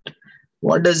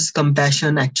 What does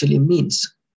compassion actually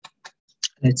means?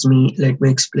 Let me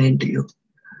explain to you.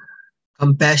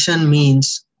 Compassion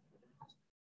means,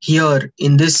 here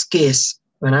in this case,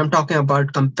 when I'm talking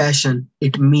about compassion,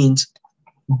 it means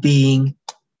being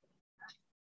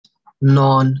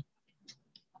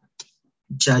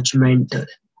non-judgmental.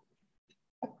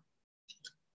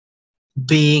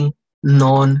 Being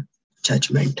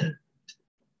non-judgmental.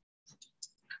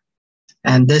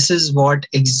 And this is what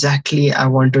exactly I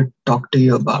want to talk to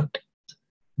you about.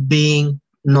 Being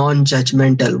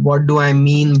non-judgmental. What do I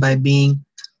mean by being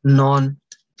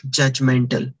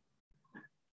non-judgmental?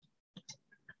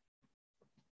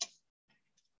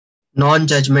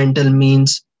 Non-judgmental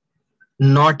means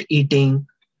not eating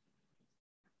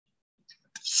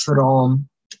from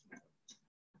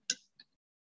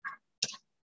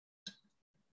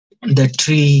the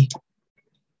tree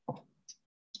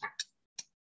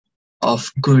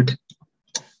of good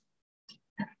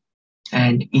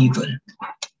and evil.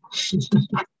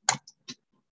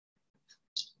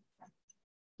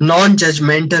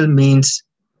 Non-judgmental means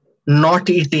not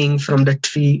eating from the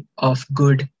tree of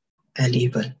good and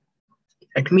evil.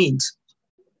 It means,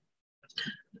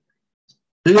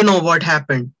 do you know what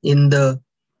happened in the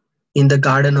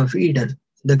Garden of Eden?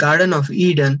 The Garden of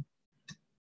Eden,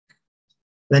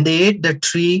 when they ate the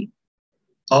tree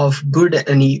of good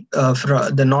and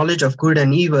the knowledge of good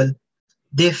and evil,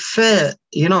 they felt,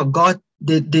 God,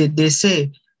 they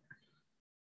say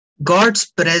God's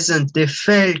presence, they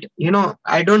felt,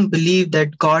 I don't believe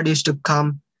that God used to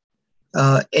come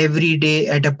every day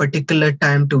at a particular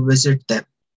time to visit them.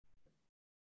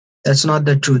 That's not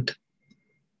the truth.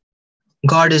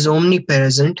 God is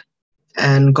omnipresent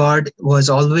and God was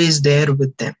always there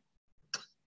with them.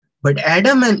 But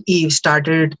Adam and Eve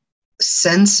started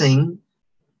sensing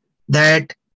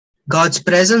that God's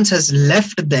presence has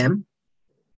left them.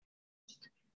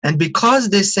 And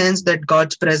because they sensed that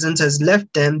God's presence has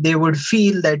left them, they would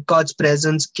feel that God's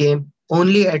presence came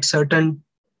only at certain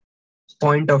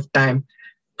point of time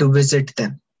to visit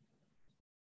them.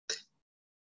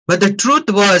 But the truth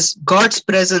was, God's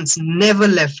presence never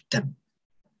left them.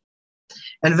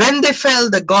 And when they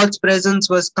felt that God's presence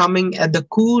was coming at the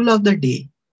cool of the day,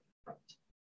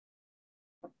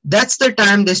 that's the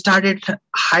time they started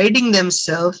hiding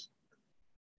themselves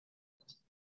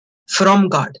from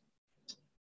God.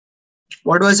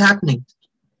 What was happening?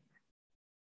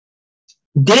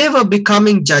 They were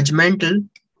becoming judgmental,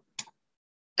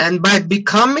 and by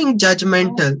becoming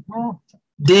judgmental,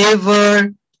 they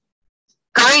were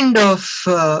kind of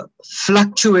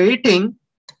fluctuating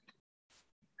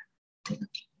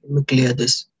Let me clear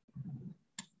this.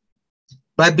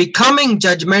 By becoming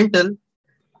judgmental,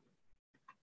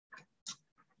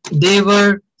 they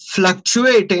were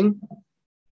fluctuating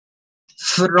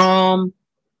from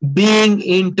being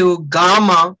into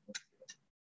gamma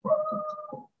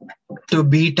to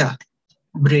beta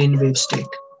brainwave state.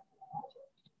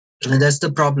 And that's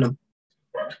the problem.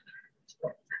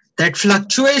 That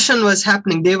fluctuation was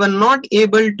happening. They were not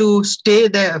able to stay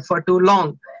there for too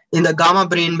long in the gamma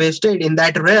brainwave state, in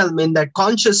that realm, in that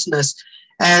consciousness.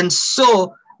 And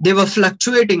so they were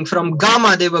fluctuating from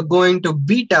gamma, they were going to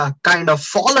beta, kind of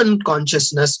fallen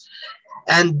consciousness.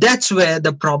 And that's where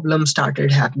the problem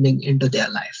started happening into their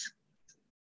life.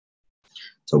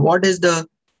 So what is the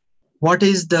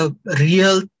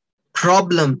real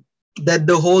problem that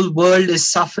the whole world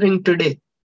is suffering today?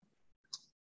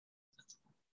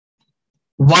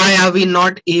 Why are we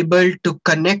not able to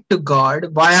connect to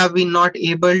God? Why are we not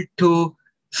able to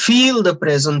feel the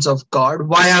presence of God?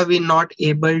 Why are we not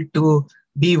able to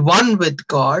be one with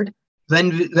God? When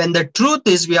the truth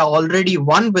is we are already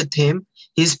one with Him,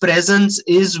 His presence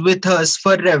is with us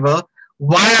forever.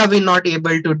 Why are we not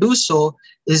able to do so?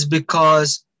 Is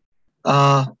because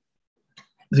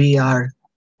we are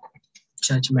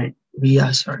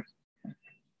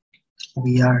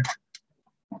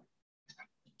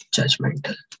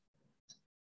judgmental.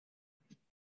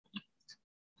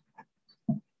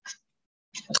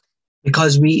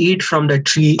 Because we eat from the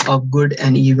tree of good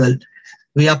and evil.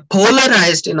 We are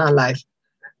polarized in our life.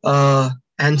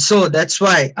 And so that's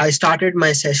why I started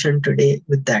my session today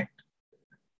with that.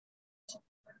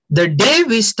 The day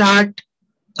we start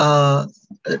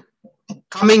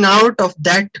coming out of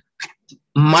that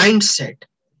mindset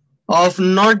of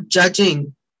not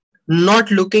judging,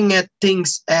 not looking at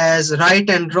things as right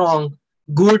and wrong,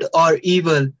 good or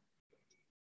evil,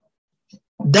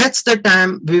 that's the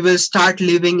time we will start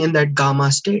living in that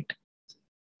gamma state.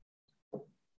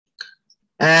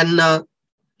 And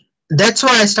that's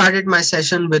why I started my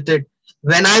session with it.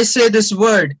 When I say this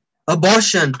word,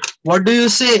 abortion, what do you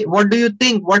say? What do you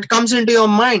think? What comes into your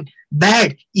mind?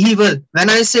 Bad, evil. When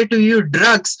I say to you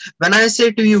drugs, when I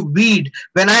say to you weed,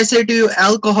 when I say to you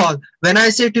alcohol, when I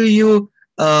say to you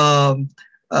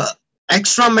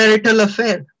extramarital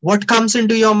affair, what comes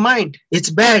into your mind? It's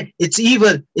bad, it's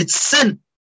evil, it's sin.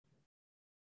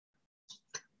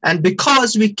 And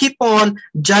because we keep on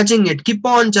judging it,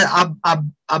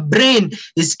 our brain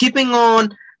is keeping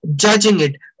on judging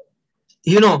it,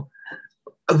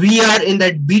 we are in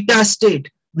that beta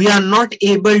state. We are not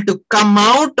able to come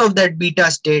out of that beta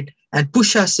state and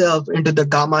push ourselves into the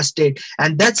gamma state.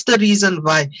 And that's the reason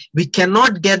why we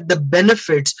cannot get the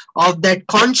benefits of that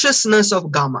consciousness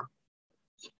of gamma.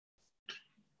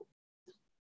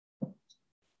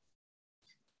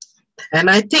 And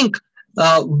I think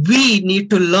we need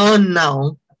to learn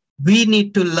now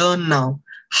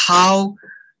how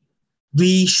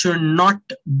we should not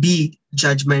be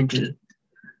judgmental.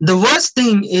 The worst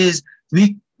thing is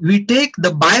we take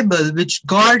the Bible which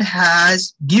God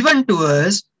has given to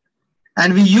us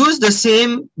and we use the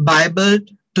same Bible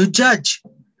to judge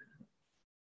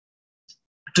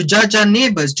our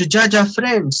neighbors, to judge our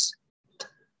friends.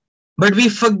 But we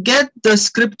forget the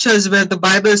scriptures where the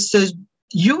Bible says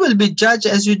you will be judged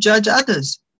as you judge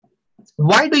others.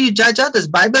 Why do you judge others?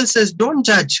 Bible says don't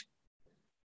judge.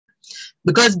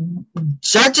 Because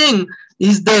judging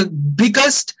is the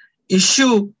biggest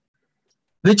issue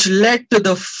which led to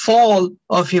the fall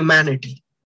of humanity.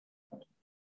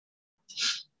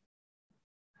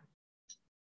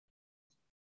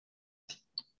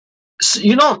 So,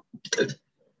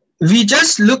 we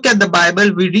just look at the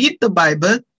Bible, we read the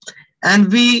Bible,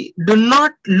 and we do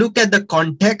not look at the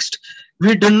context,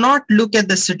 we do not look at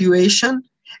the situation,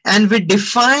 and we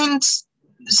define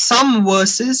some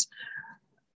verses,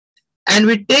 and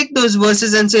we take those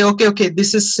verses and say, okay,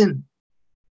 this is sin.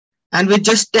 And we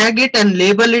just tag it and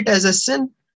label it as a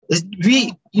sin.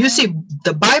 You see,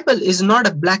 the Bible is not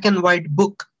a black and white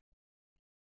book.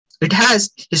 It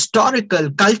has historical,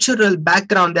 cultural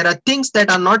background. There are things that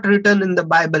are not written in the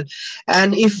Bible.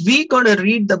 And if we're going to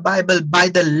read the Bible by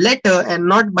the letter and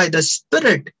not by the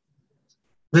spirit,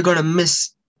 we're going to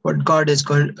miss what God is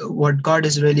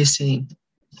really saying.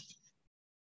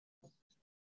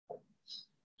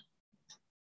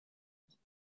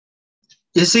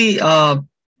 You see,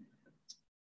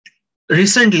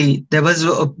 recently there was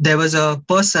a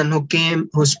person who came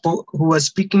who was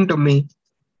speaking to me.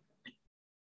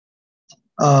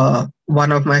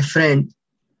 One of my friend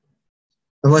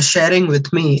was sharing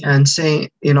with me and saying,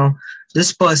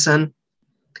 this person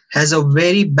has a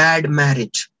very bad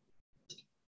marriage,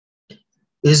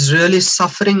 is really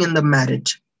suffering in the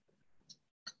marriage.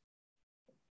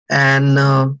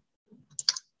 and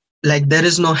like there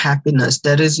is no happiness,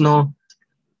 there is no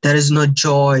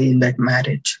joy in that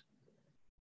marriage.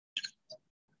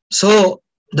 So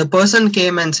the person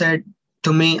came and said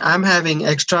to me, I'm having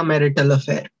extramarital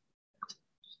affair.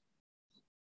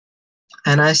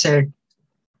 And I said,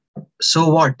 so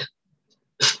what?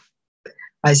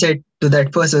 I said to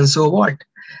that person, so what?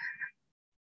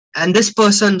 And this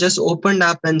person just opened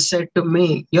up and said to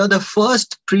me, you're the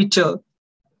first preacher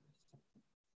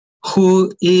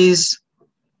who is,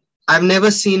 I've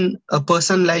never seen a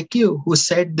person like you who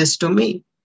said this to me.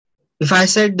 If I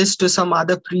said this to some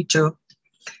other preacher,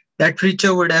 that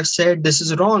preacher would have said, this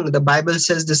is wrong. The Bible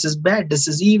says this is bad. This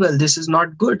is evil. This is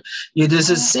not good. This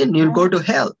is sin. You'll go to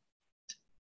hell.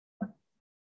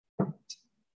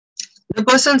 The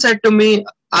person said to me,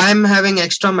 I'm having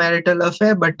extramarital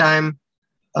affair, but I'm,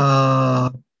 uh,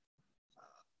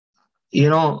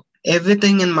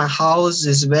 everything in my house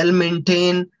is well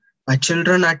maintained. My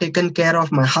children are taken care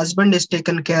of. My husband is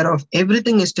taken care of.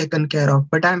 Everything is taken care of,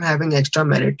 but I'm having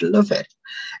extramarital affair.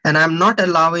 And I'm not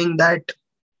allowing that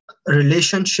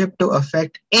relationship to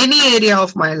affect any area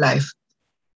of my life,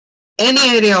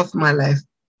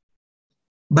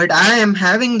 but I am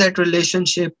having that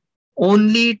relationship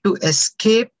only to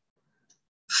escape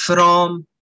from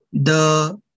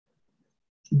the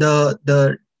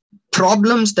the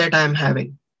problems that I'm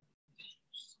having.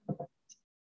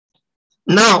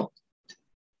 Now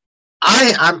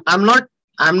I'm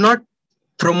not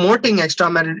promoting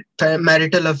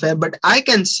extramarital affair, but I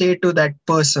can say to that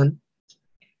person,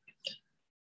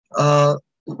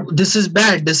 this is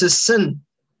bad, this is sin.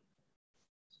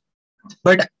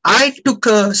 But I took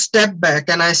a step back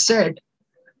and I said,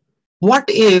 what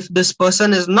if this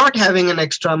person is not having an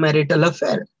extramarital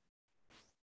affair?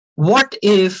 What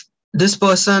if this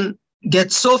person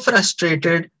gets so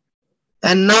frustrated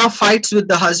and now fights with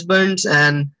the husbands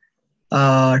and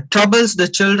troubles the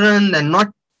children and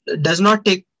does not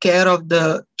take care of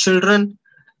the children?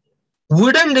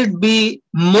 Wouldn't it be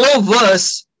more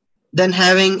worse than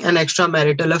having an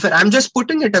extramarital affair? I'm just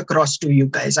putting it across to you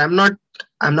guys. I'm not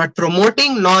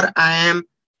promoting nor I am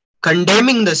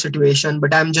condemning the situation,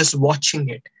 but I'm just watching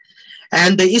it.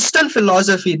 And the Eastern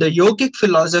philosophy, the yogic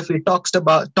philosophy, talks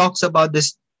about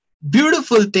this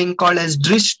beautiful thing called as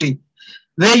drishti,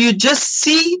 where you just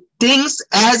see things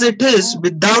as it is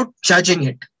without judging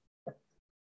it.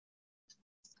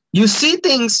 You see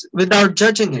things without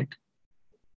judging it.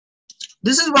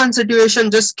 This is one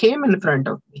situation just came in front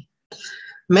of me.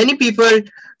 Many people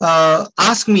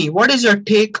ask me, what is your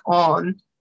take on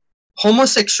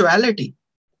homosexuality,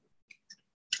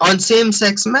 on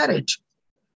same-sex marriage?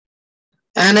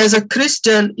 And as a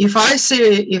Christian, if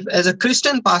as a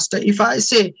Christian pastor, if I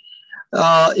say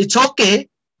it's okay,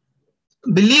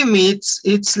 believe me,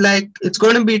 it's like it's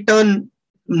going to be turned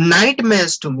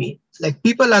nightmares to me. Like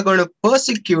people are going to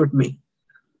persecute me.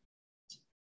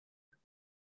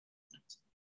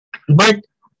 But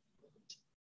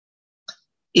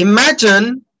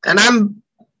imagine, and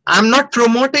I'm not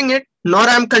promoting it, nor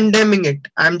I'm condemning it.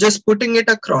 I'm just putting it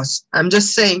across. I'm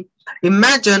just saying,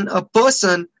 imagine a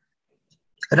person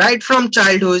right from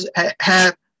childhood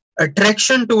have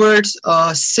attraction towards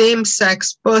a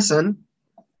same-sex person,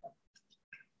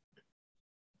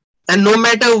 and no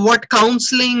matter what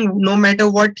counseling, no matter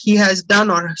what he has done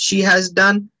or she has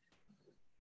done,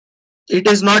 it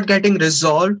is not getting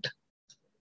resolved.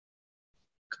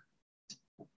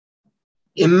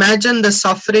 Imagine the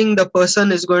suffering the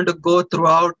person is going to go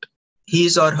throughout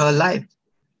his or her life.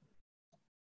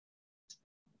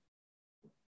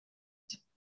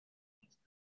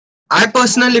 I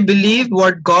personally believe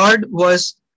what God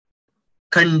was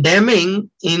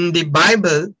condemning in the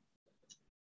Bible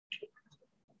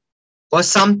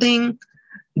was something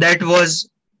that was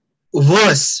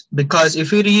worse, because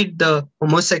if you read the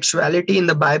homosexuality in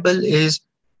the Bible, is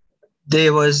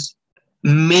there was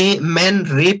men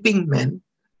raping men,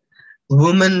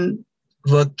 women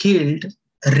were killed,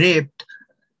 raped,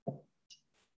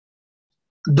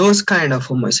 those kind of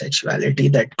homosexuality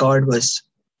that God was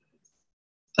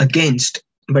against.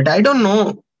 But I don't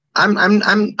know. I'm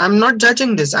not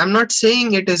judging this. I'm not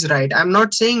saying it is right. I'm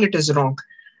not saying it is wrong.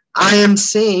 I am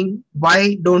saying,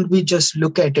 why don't we just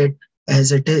look at it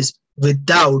as it is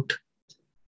without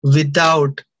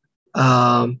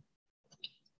um,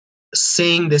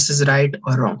 saying this is right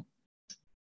or wrong?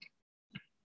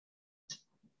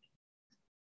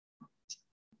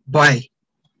 Why?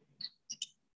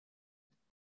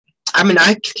 I mean,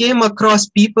 I came across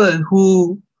people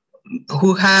who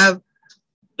have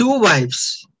two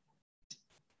wives.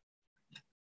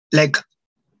 Like,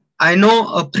 I know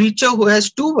a preacher who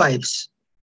has two wives.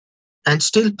 and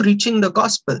still preaching the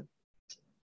gospel.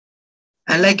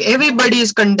 And like everybody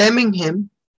is condemning him,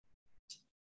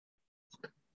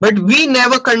 but we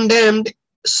never condemned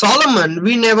Solomon,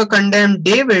 we never condemned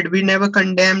David, we never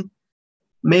condemned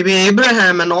maybe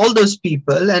Abraham and all those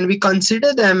people, and we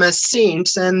consider them as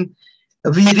saints, and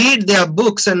we read their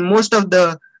books, and most of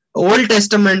the Old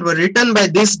Testament were written by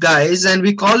these guys, and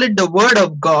we call it the word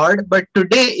of God. But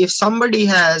today, if somebody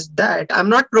has that, I'm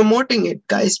not promoting it,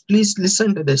 guys, please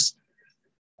listen to this.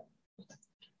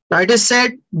 Now it is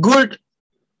said good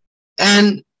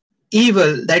and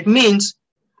evil. That means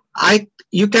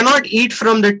you cannot eat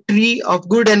from the tree of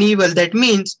good and evil. That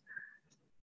means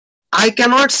I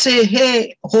cannot say,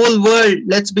 hey, whole world,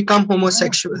 let's become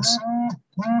homosexuals.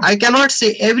 I cannot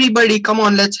say, everybody, come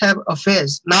on, let's have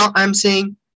affairs. Now I'm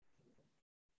saying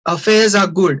affairs are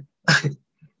good.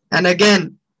 And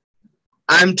again,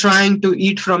 I'm trying to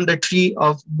eat from the tree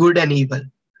of good and evil.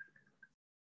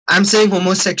 I'm saying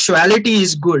homosexuality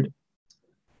is good.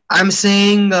 I'm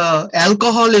saying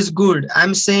alcohol is good.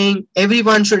 I'm saying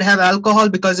everyone should have alcohol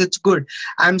because it's good.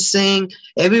 I'm saying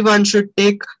everyone should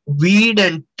take weed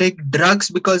and take drugs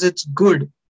because it's good.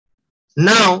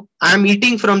 Now I'm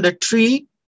eating from the tree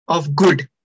of good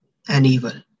and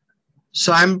evil.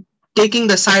 So I'm taking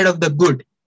the side of the good.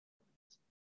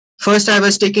 First I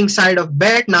was taking side of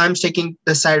bad, now I'm taking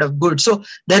the side of good. So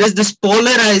there is this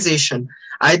polarization.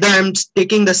 Either I'm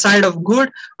taking the side of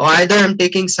good or either I'm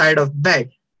taking side of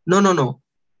bad. No.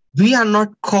 We are not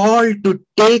called to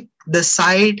take the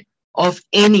side of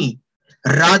any.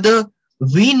 Rather,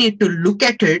 we need to look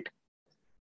at it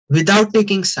without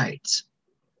taking sides.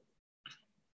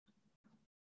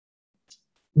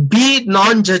 Be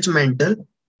non-judgmental.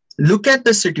 Look at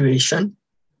the situation.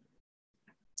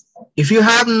 If you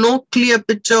have no clear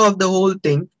picture of the whole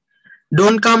thing,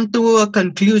 don't come to a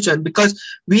conclusion, because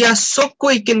we are so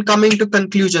quick in coming to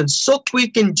conclusions, so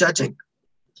quick in judging.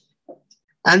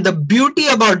 And the beauty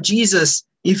about Jesus,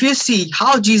 if you see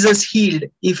how Jesus healed,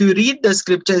 if you read the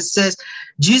scripture, it says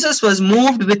Jesus was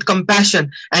moved with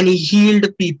compassion and he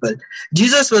healed people.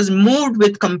 Jesus was moved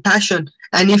with compassion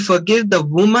and he forgave the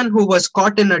woman who was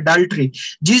caught in adultery.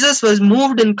 Jesus was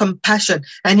moved in compassion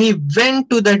and he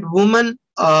went to that woman,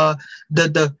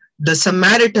 the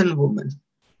Samaritan woman.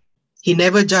 He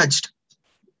never judged.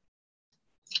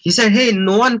 He said, hey,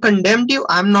 no one condemned you,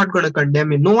 I'm not going to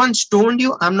condemn you. No one stoned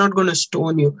you, I'm not going to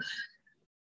stone you.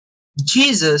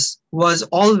 Jesus was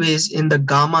always in the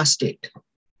gamma state.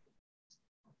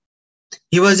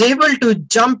 He was able to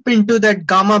jump into that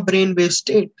gamma brainwave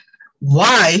state.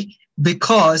 Why?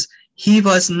 Because he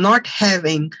was not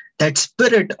having that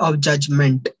spirit of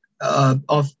judgment,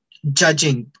 of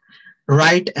judging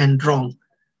right and wrong.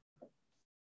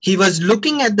 He was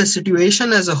looking at the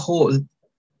situation as a whole.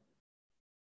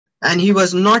 And he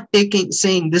was not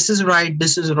saying this is right,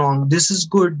 this is wrong, this is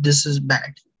good, this is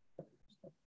bad.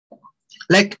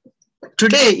 Like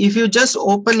today, if you just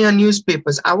open your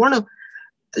newspapers,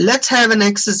 let's have an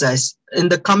exercise in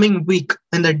the coming week,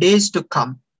 in the days to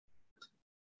come.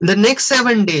 In the next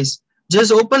 7 days,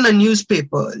 just open a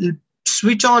newspaper,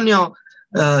 switch on your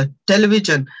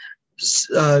television,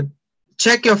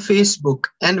 check your Facebook,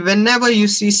 and whenever you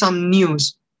see some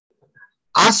news,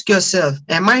 ask yourself,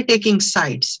 am I taking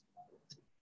sides?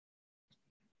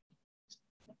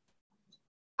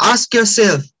 Ask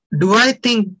yourself, do I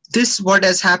think this what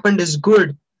has happened is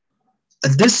good?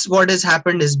 This what has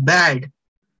happened is bad?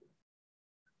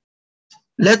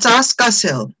 Let's ask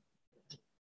ourselves,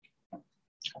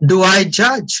 do I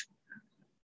judge?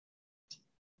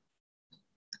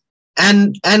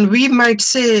 And we might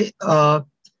say, oh,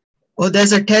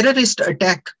 there's a terrorist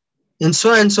attack in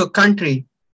so-and-so country.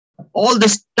 All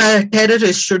the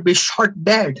terrorists should be shot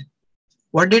dead.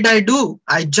 What did I do?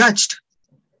 I judged.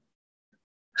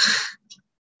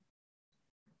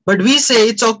 But we say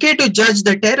it's okay to judge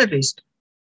the terrorist.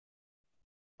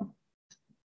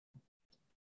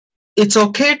 It's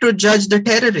okay to judge the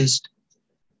terrorist.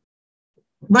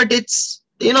 But it's,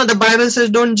 the Bible says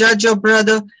don't judge your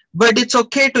brother, but it's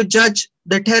okay to judge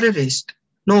the terrorist.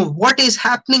 No, what is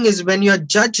happening is when you're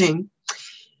judging,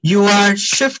 you are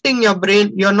shifting your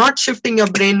brain. You're not shifting your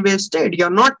brainwave state.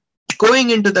 You're not going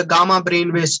into the gamma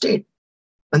brainwave state.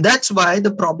 And that's why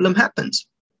the problem happens.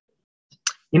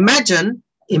 Imagine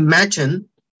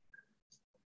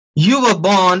you were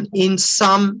born in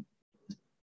some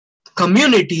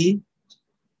community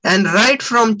and right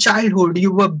from childhood,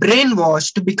 you were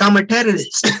brainwashed to become a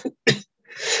terrorist.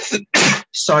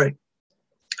 Sorry.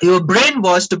 You were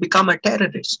brainwashed to become a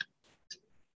terrorist.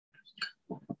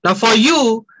 Now for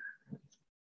you,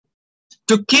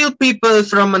 to kill people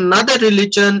from another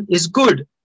religion is good.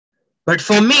 But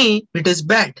for me, it is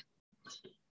bad.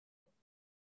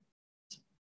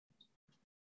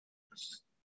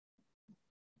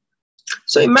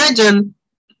 So imagine,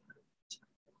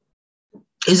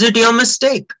 is it your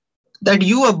mistake that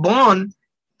you were born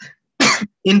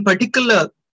in particular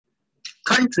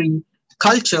country,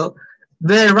 culture,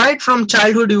 where right from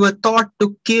childhood you were taught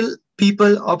to kill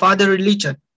people of other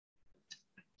religion?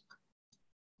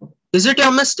 Is it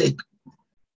your mistake?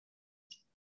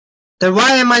 Then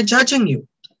why am I judging you?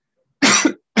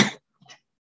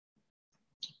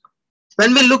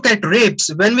 When we look at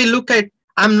rapes, when we look at,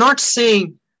 I'm not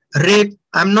saying rape,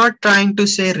 I'm not trying to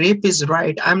say rape is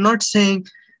right. I'm not saying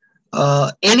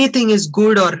anything is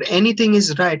good or anything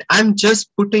is right. I'm just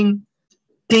putting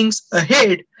things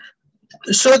ahead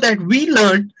so that we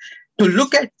learn to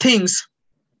look at things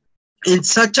in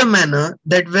such a manner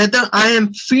that whether I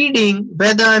am feeding,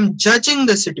 whether I'm judging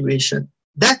the situation,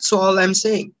 that's all I'm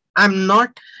saying. I'm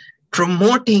not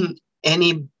promoting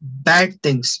any bad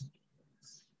things.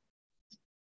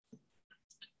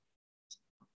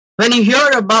 When you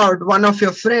hear about one of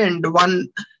your friend,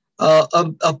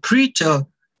 a preacher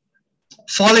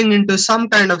falling into some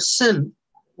kind of sin,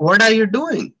 what are you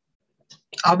doing?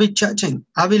 Are we judging?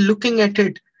 Are we looking at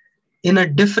it in a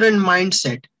different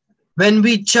mindset? When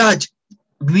we judge,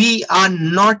 we are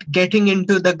not getting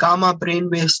into the gamma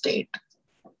brainwave state.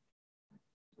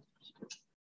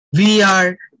 We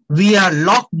are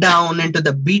locked down into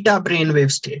the beta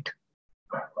brainwave state.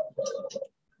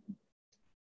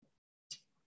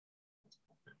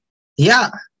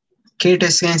 Yeah, Kate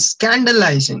is saying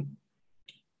scandalizing.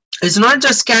 It's not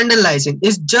just scandalizing,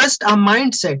 it's just a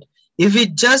mindset. If we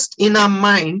just in our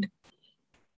mind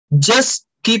just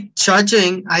keep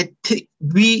judging, I think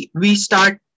we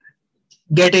start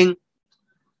getting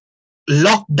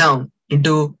locked down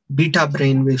into beta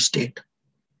brainwave state.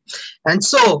 And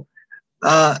so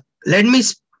let me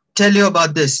tell you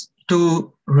about this.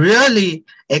 To really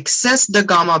access the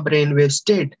gamma brainwave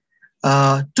state,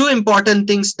 two important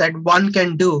things that one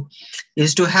can do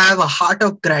is to have a heart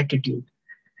of gratitude.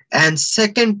 And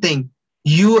second thing,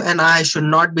 you and I should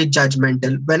not be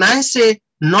judgmental. When I say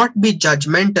not be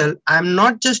judgmental, I'm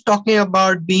not just talking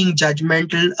about being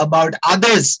judgmental about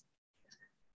others,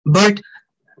 but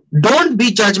don't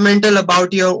be judgmental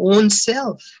about your own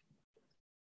self.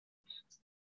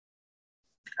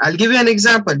 I'll give you an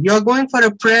example. You're going for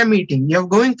a prayer meeting. You're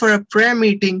going for a prayer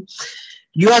meeting.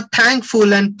 You are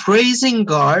thankful and praising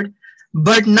God,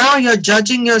 but now you're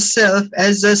judging yourself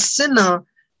as a sinner.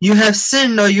 You have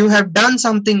sinned or you have done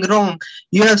something wrong.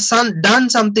 You have done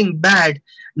something bad.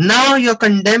 Now you're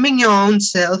condemning your own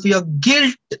self. Your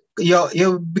guilt,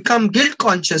 you become guilt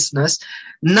consciousness.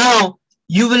 Now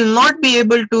you will not be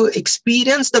able to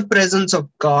experience the presence of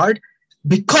God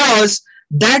because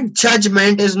that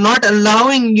judgment is not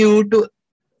allowing you to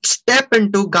step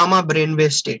into gamma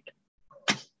brainwave state.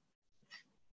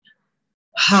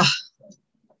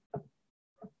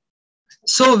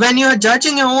 So when you are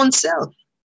judging your own self,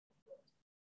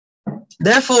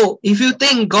 therefore, if you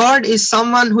think God is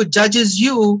someone who judges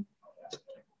you,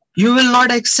 you will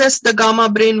not access the gamma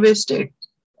brainwave state.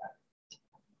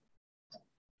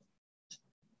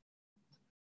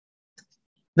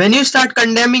 When you start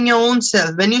condemning your own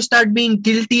self, when you start being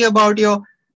guilty about your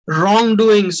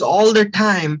wrongdoings all the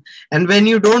time, and when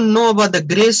you don't know about the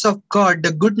grace of God,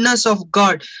 the goodness of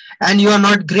God, and you are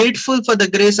not grateful for the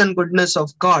grace and goodness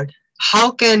of God, how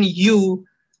can you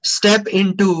step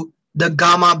into the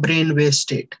gamma brainwave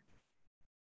state?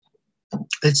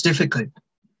 It's difficult.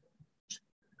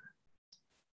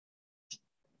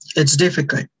 It's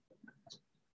difficult.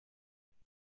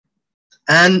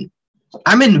 And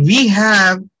I mean, we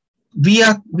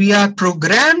are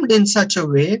programmed in such a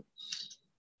way.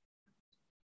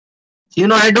 You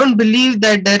know, I don't believe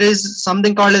that there is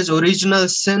something called as original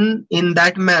sin in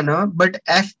that manner, but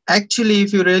actually,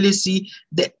 if you really see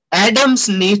the Adam's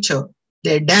nature,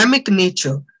 the Adamic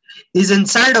nature is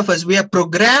inside of us. We are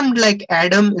programmed like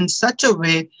Adam in such a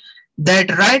way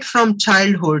that right from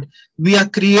childhood, we are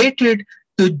created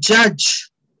to judge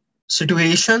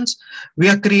situations. We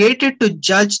are created to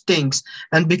judge things.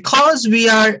 And because we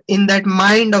are in that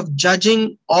mind of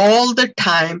judging all the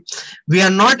time, we are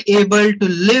not able to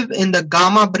live in the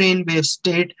gamma brainwave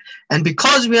state. And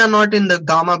because we are not in the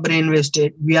gamma brainwave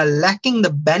state, we are lacking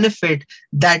the benefit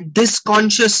that this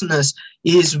consciousness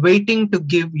is waiting to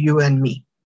give you and me.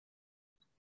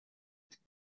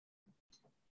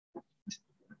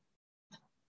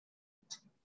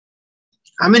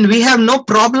 I mean, we have no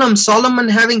problem Solomon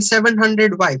having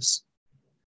 700 wives.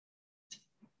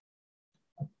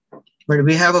 But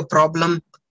we have a problem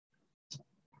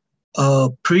a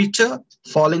preacher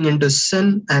falling into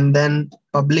sin and then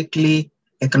publicly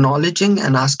acknowledging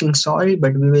and asking sorry,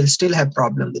 but we will still have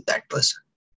problem with that person.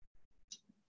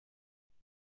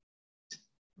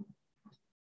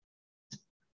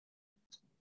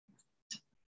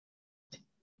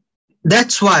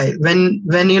 That's why when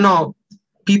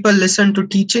people listen to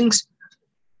teachings,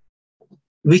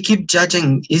 we keep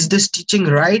judging. Is this teaching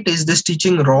right? Is this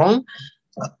teaching wrong?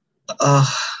 Uh,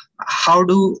 how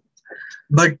do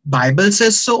But Bible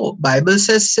says so. Bible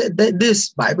says this.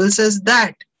 Bible says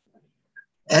that.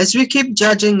 As we keep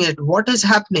judging it, what is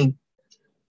happening?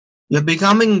 You're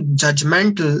becoming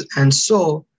judgmental, and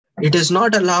so it is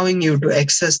not allowing you to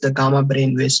access the gamma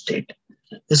brainwave state.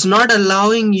 It's not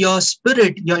allowing your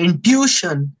spirit, your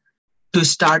intuition, to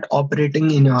start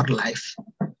operating in your life.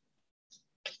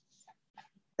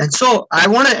 And so I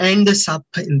want to end this up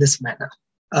in this manner.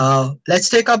 Let's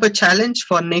take up a challenge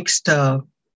for next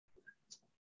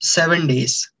 7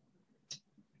 days,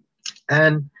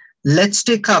 and let's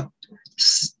take up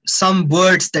some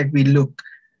words that we look.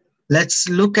 Let's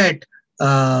look at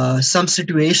some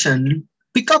situation.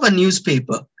 Pick up a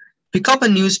newspaper. Pick up a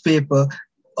newspaper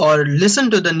or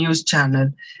listen to the news channel.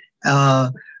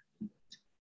 Uh,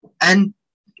 and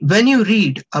when you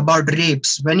read about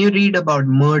rapes, when you read about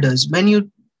murders, when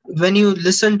you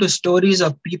listen to stories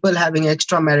of people having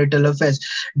extramarital affairs,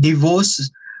 divorce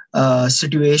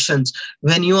situations,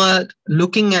 when you are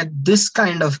looking at this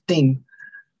kind of thing,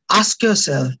 ask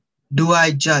yourself, do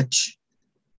I judge?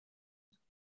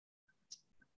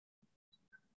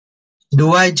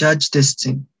 Do I judge this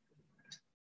thing?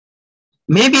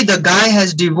 Maybe the guy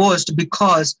has divorced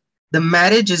because the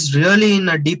marriage is really in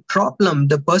a deep problem.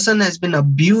 The person has been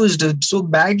abused so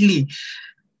badly.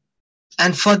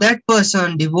 And for that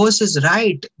person, divorce is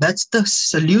right. That's the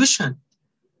solution.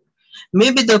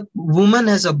 Maybe the woman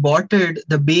has aborted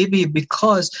the baby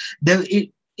because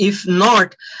if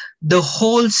not, the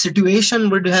whole situation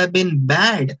would have been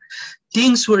bad.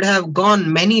 Things would have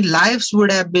gone, many lives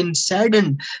would have been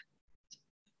saddened.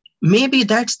 Maybe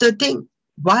that's the thing.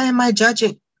 Why am I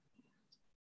judging?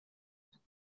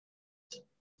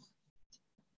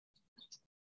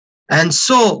 And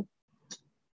so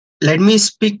let me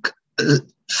speak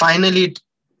finally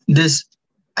this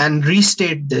and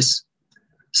restate this.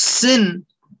 Sin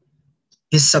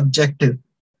is subjective,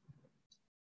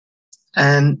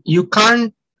 and you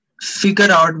can't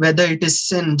figure out whether it is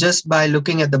sin just by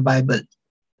looking at the Bible.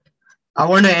 I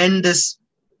want to end this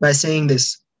by saying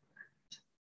this.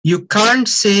 You can't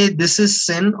say this is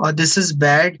sin or this is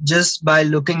bad just by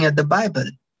looking at the Bible.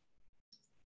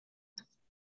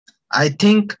 I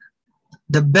think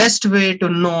the best way to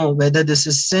know whether this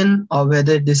is sin or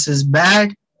whether this is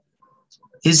bad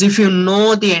is if you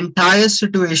know the entire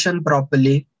situation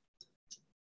properly,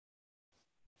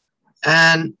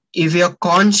 and if your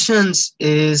conscience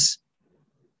is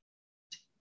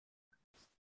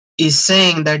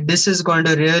saying that this is going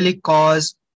to really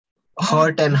cause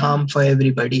hurt and harm for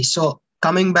everybody. So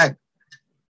coming back,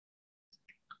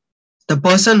 the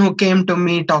person who came to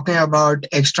me talking about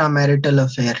extramarital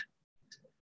affair,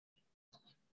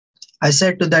 I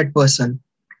said to that person,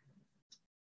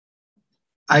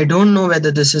 I don't know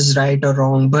whether this is right or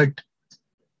wrong, but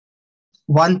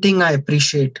one thing I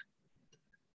appreciate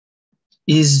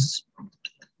is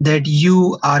that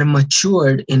you are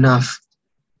matured enough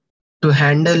to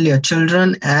handle your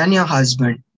children and your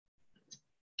husband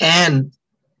and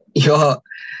your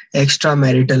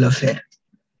extramarital affair.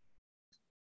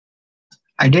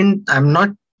 I'm not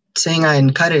saying I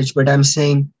encourage, but I'm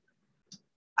saying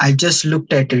I just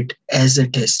looked at it as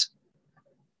it is.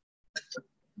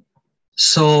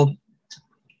 So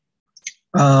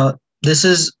this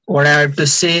is what I have to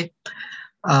say.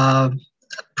 Uh,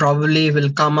 Probably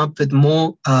will come up with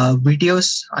more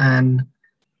videos and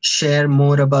share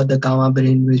more about the gamma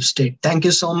brainwave state. Thank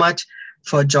you so much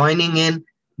for joining in.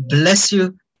 Bless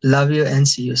you, love you, and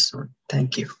see you soon.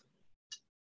 Thank you.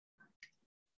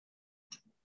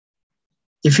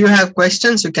 If you have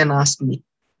questions, you can ask me.